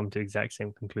basically come to the exact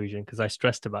same conclusion because I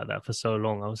stressed about that for so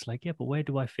long. I was like, yeah, but where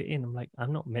do I fit in? I'm like,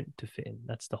 I'm not meant to fit in.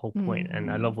 That's the whole point. And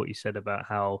I love what you said about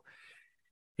how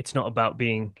it's not about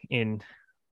being in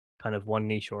kind of one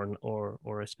niche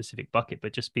or a specific bucket,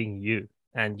 but just being you.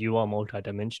 And you are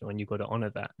multidimensional, and you got to honor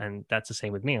that. And that's the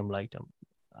same with me. I'm like,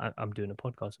 I'm doing a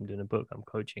podcast, I'm doing a book, I'm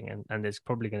coaching, and there's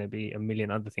probably going to be a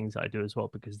million other things that I do as well,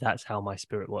 because that's how my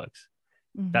spirit works.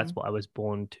 That's what I was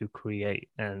born to create.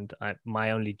 And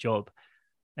my only job,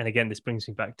 and again, this brings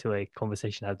me back to a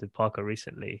conversation I had with Parker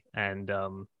recently, and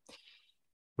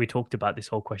we talked about this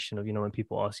whole question of, when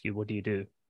people ask you, what do you do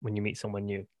when you meet someone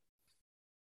new?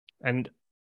 And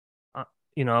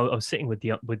I was sitting with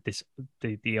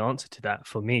the answer to that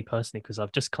for me personally, because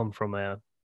I've just come from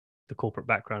the corporate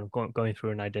background, going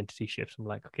through an identity shift. I'm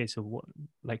like, okay, so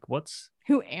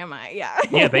who am I? Yeah.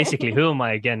 Yeah, basically, who am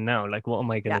I again now? Like, what am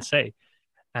I going to say?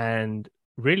 And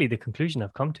really, the conclusion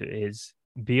I've come to is,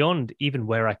 beyond even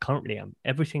where I currently am,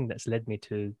 everything that's led me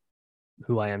to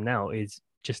who I am now is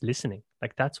just listening.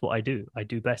 Like, that's what I do. I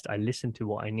do best. I listen to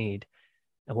what I need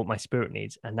and what my spirit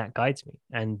needs, and that guides me.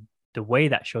 And the way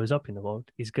that shows up in the world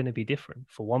is going to be different.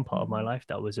 For one part of my life,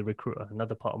 that was a recruiter.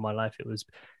 Another part of my life, it was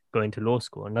going to law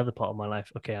school. Another part of my life,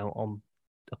 okay, I'm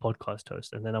a podcast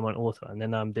host, and then I'm an author, and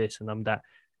then I'm this and I'm that.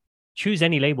 Choose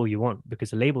any label you want,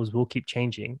 because the labels will keep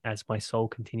changing as my soul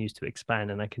continues to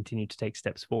expand and I continue to take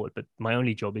steps forward. But my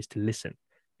only job is to listen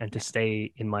and to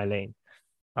stay in my lane.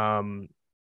 And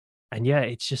yeah,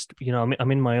 it's just,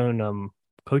 I'm in my own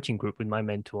coaching group with my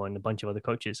mentor and a bunch of other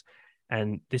coaches.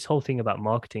 And this whole thing about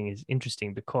marketing is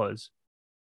interesting because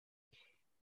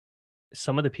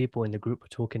some of the people in the group are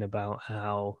talking about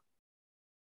how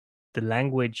the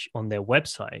language on their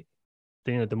website,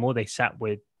 the more they sat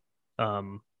with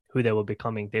who they were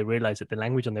becoming, they realized that the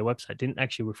language on their website didn't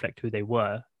actually reflect who they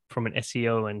were from an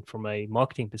SEO and from a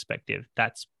marketing perspective.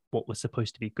 That's what was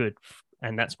supposed to be good.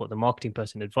 And that's what the marketing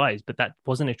person advised, but that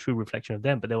wasn't a true reflection of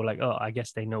them. But they were like, oh, I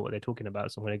guess they know what they're talking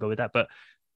about, so I'm going to go with that. But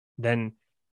then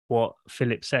what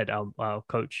Philip said, our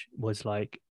coach, was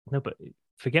like, no, but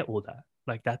forget all that.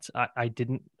 Like, I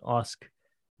didn't ask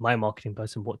my marketing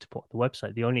person what to put on the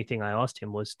website. The only thing I asked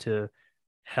him was to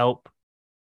help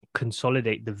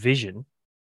consolidate the vision.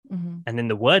 Mm-hmm. And then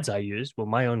the words I used were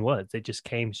my own words. They just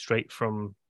came straight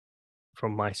from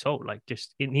my soul. Like,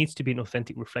 just it needs to be an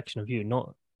authentic reflection of you.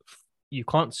 Not, you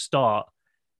can't start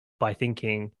by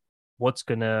thinking what's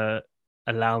gonna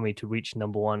allow me to reach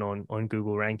number one on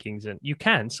Google rankings. And you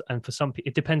can, and for some people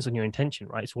it depends on your intention,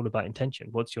 right? It's all about intention.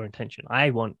 What's your intention?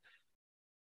 I want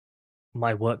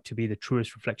my work to be the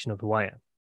truest reflection of who I am.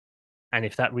 And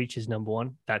if that reaches number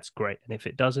one, that's great. And if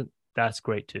it doesn't, that's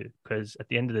great too. Because at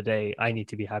the end of the day, I need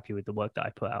to be happy with the work that I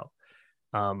put out.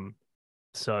 Um,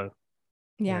 so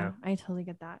Yeah, yeah, I totally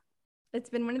get that. It's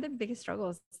been one of the biggest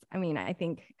struggles. I mean, I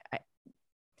think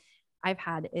I've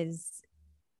had is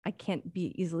I can't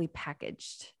be easily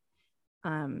packaged.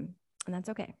 And that's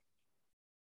okay.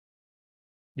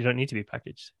 you don't need to be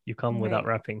packaged. You come without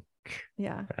Right. wrapping.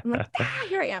 Yeah. I'm like,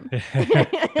 here I am.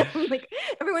 I'm like,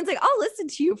 everyone's like, I'll listen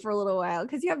to you for a little while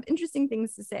because you have interesting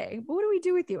things to say. But what do we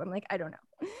do with you? I'm like, I don't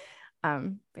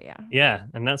know. But yeah. Yeah,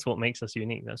 and that's what makes us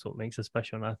unique. That's what makes us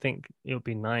special. And I think it would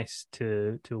be nice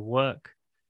to work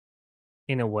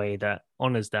in a way that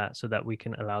honors that, so that we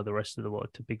can allow the rest of the world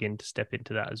to begin to step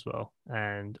into that as well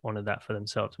and honor that for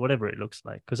themselves, whatever it looks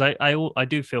like. Because I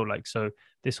do feel like, so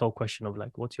this whole question of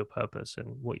like what's your purpose and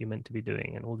what you're meant to be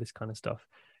doing and all this kind of stuff,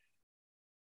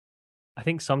 I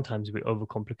think sometimes we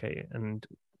overcomplicate it. And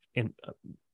in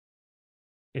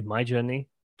in my journey,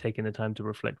 taking the time to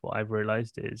reflect, what I've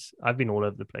realized is I've been all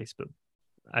over the place, but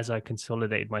as I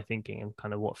consolidated my thinking and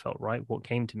kind of what felt right, what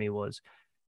came to me was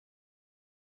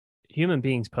human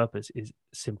beings' purpose is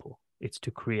simple. It's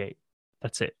to create.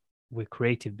 That's it. We're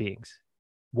creative beings.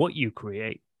 What you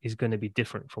create is going to be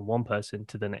different from one person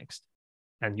to the next.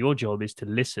 And your job is to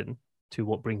listen to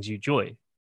what brings you joy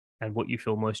and what you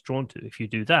feel most drawn to. If you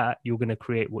do that, you're going to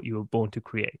create what you were born to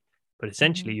create. But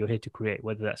essentially, Mm-hmm. you're here to create,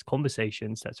 whether that's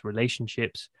conversations, that's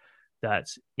relationships,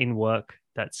 that's in work,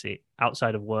 that's it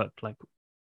outside of work, like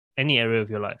any area of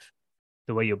your life,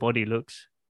 the way your body looks,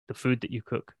 the food that you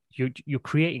cook, you're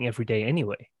creating every day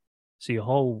anyway. So your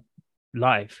whole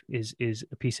life is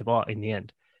a piece of art in the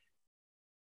end.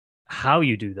 How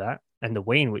you do that and the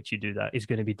way in which you do that is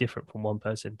going to be different from one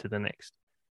person to the next.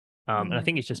 And I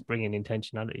think it's 100%. just bringing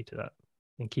intentionality to that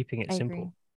and keeping it I agree.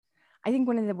 simple. I think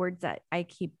one of the words that I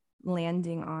keep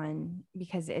landing on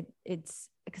because it's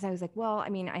because I was like, well, I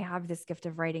mean, I have this gift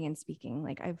of writing and speaking.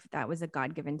 Like that was a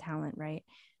God-given talent, right?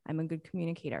 I'm a good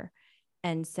communicator.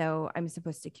 And so I'm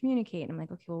supposed to communicate. And I'm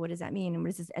like, okay, well, what does that mean? And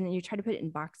what is this? And then you try to put it in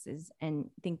boxes and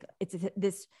think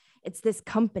it's this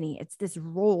company, it's this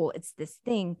role, it's this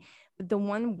thing. But the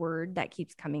one word that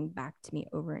keeps coming back to me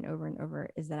over and over and over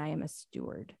is that I am a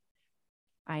steward.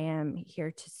 I am here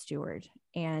to steward.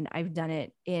 And I've done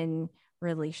it in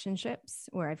relationships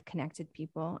where I've connected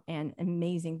people and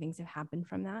amazing things have happened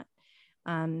from that.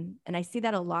 And I see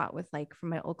that a lot with like from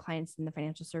my old clients in the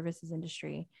financial services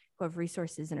industry who have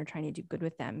resources and are trying to do good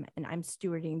with them. And I'm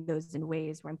stewarding those in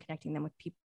ways where I'm connecting them with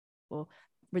people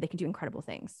where they can do incredible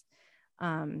things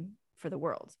for the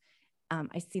world.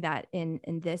 I see that in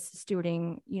this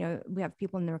stewarding, you know, we have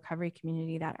people in the recovery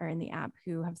community that are in the app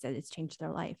who have said it's changed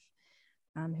their life.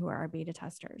 Who are our beta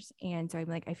testers. And so I'm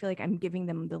like, I feel like I'm giving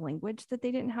them the language that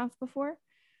they didn't have before,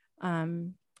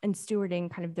 and stewarding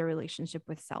kind of their relationship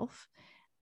with self.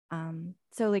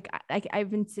 So like I've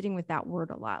been sitting with that word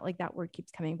a lot. Like that word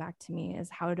keeps coming back to me is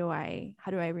how do I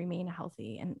remain a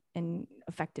healthy and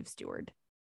effective steward?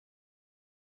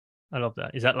 I love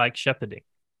that. Is that like shepherding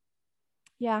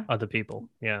Yeah. other people?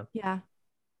 Yeah. Yeah.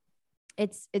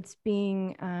 It's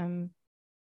being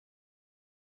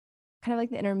kind of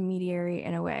like the intermediary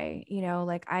in a way, you know,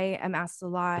 like I am asked a The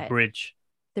lot, bridge.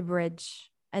 the bridge.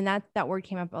 And that word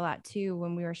came up a lot too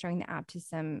when we were showing the app to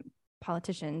some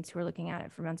politicians who were looking at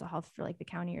it for mental health for like the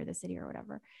county or the city or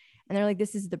whatever. And they're like,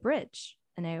 this is the bridge.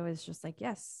 And I was just like,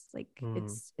 yes, like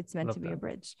it's meant to Love be a that.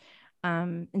 bridge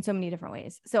in so many different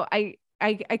ways. So I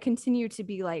continue to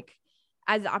be like,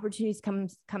 as opportunities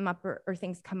come up or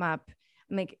things come up,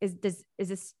 I'm like, is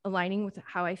this aligning with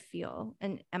how I feel?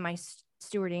 And am I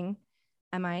stewarding?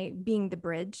 Am I being the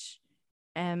bridge?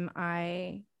 Am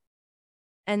I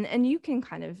and you can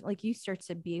kind of like you start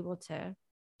to be able to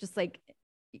just like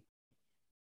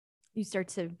you start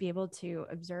to be able to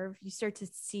observe, you start to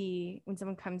see when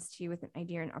someone comes to you with an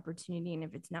idea or an opportunity, and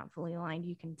if it's not fully aligned,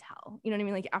 you can tell, you know what I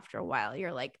mean? Like after a while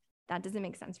you're like, that doesn't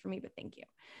make sense for me, but thank you.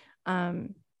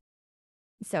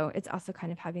 So it's also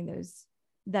kind of having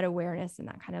that awareness and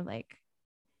that kind of like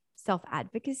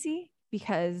self-advocacy,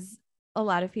 because a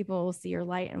lot of people will see your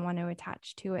light and want to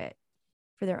attach to it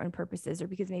for their own purposes, or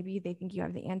because maybe they think you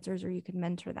have the answers or you could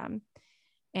mentor them.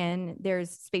 And there's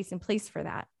space and place for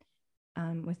that.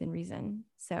 within reason.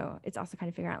 So it's also kind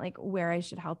of figuring out like where I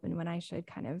should help and when I should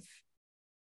kind of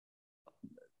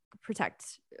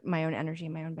protect my own energy,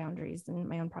 my own boundaries, and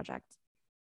my own project.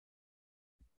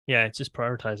 Yeah, it's just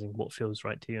prioritizing what feels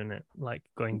right to you, and it like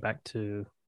going back to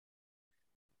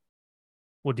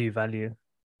what do you value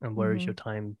and where is Mm-hmm. your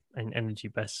time and energy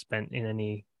best spent in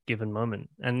any given moment.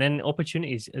 And then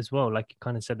opportunities as well, like you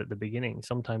kind of said at the beginning,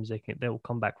 sometimes they'll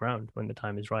come back round when the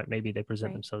time is right. Maybe they present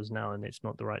Right. themselves now and it's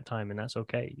not the right time, and that's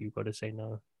okay. You've got to say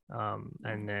no. Yeah.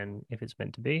 And then if it's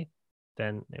meant to be,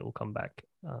 then it will come back,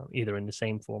 either in the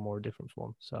same form or a different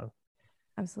form. So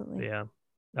Absolutely. yeah.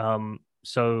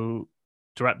 So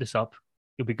to wrap this up,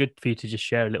 it'll be good for you to just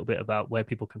share a little bit about where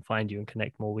people can find you and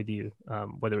connect more with you,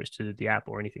 whether it's to the app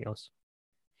or anything else.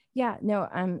 Yeah,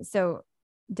 no, so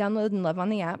download and love on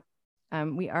the app.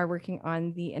 We are working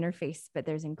on the interface, but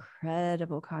there's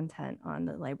incredible content on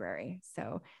the library.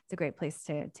 So it's a great place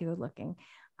to go looking.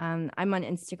 I'm on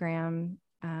Instagram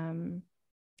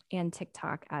and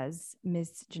TikTok as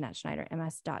Ms. Jeanette Schneider,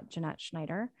 ms.Jeanette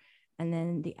Schneider. And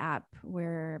then the app,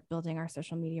 we're building our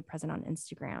social media present on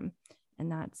Instagram, and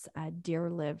that's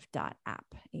dearlive.app, app.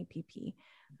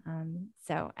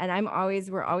 And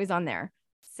we're always on there.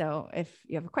 So if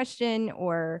you have a question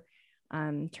or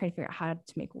trying to figure out how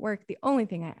to make it work, the only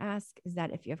thing I ask is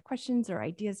that if you have questions or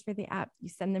ideas for the app, you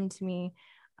send them to me.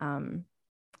 I'll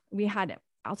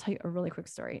tell you a really quick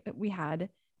story.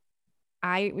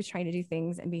 I was trying to do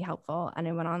things and be helpful. And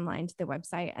I went online to the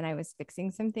website and I was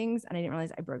fixing some things and I didn't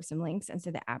realize I broke some links. And so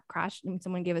the app crashed and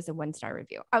someone gave us a 1-star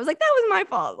review. I was like, that was my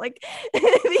fault. Like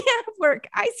the app work,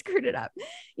 I screwed it up,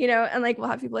 and like, we'll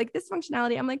have people like this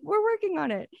functionality. I'm like, we're working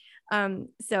on it.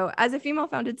 So as a female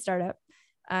founded startup,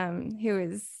 who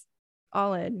is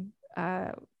all in,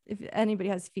 if anybody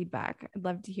has feedback, I'd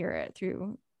love to hear it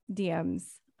through DMs.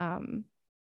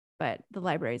 But the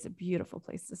library is a beautiful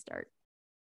place to start.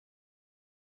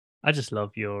 I just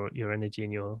love your energy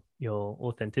and your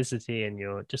authenticity and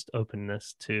your just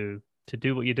openness to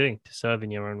do what you're doing, to serve in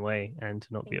your own way and to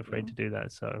not be Thank afraid you. to do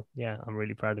that. So yeah, I'm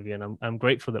really proud of you, and I'm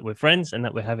grateful that we're friends and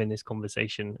that we're having this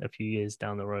conversation a few years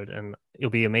down the road. And it'll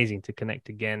be amazing to connect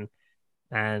again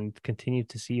and continue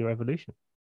to see your evolution.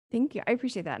 Thank you. I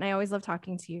appreciate that. And I always love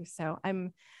talking to you. So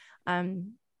um,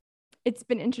 it's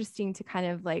been interesting to kind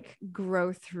of like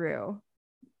grow through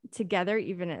together,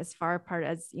 even as far apart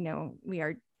as, we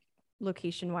are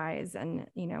location wise and,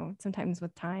 sometimes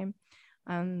with time.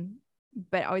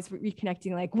 But always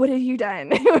reconnecting, like, what have you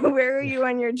done? Where are you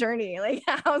on your journey? Like,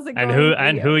 how's it And going for who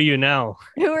you? are you now?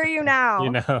 Who are you You now?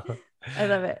 know. I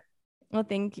love it. Well,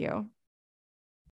 thank you.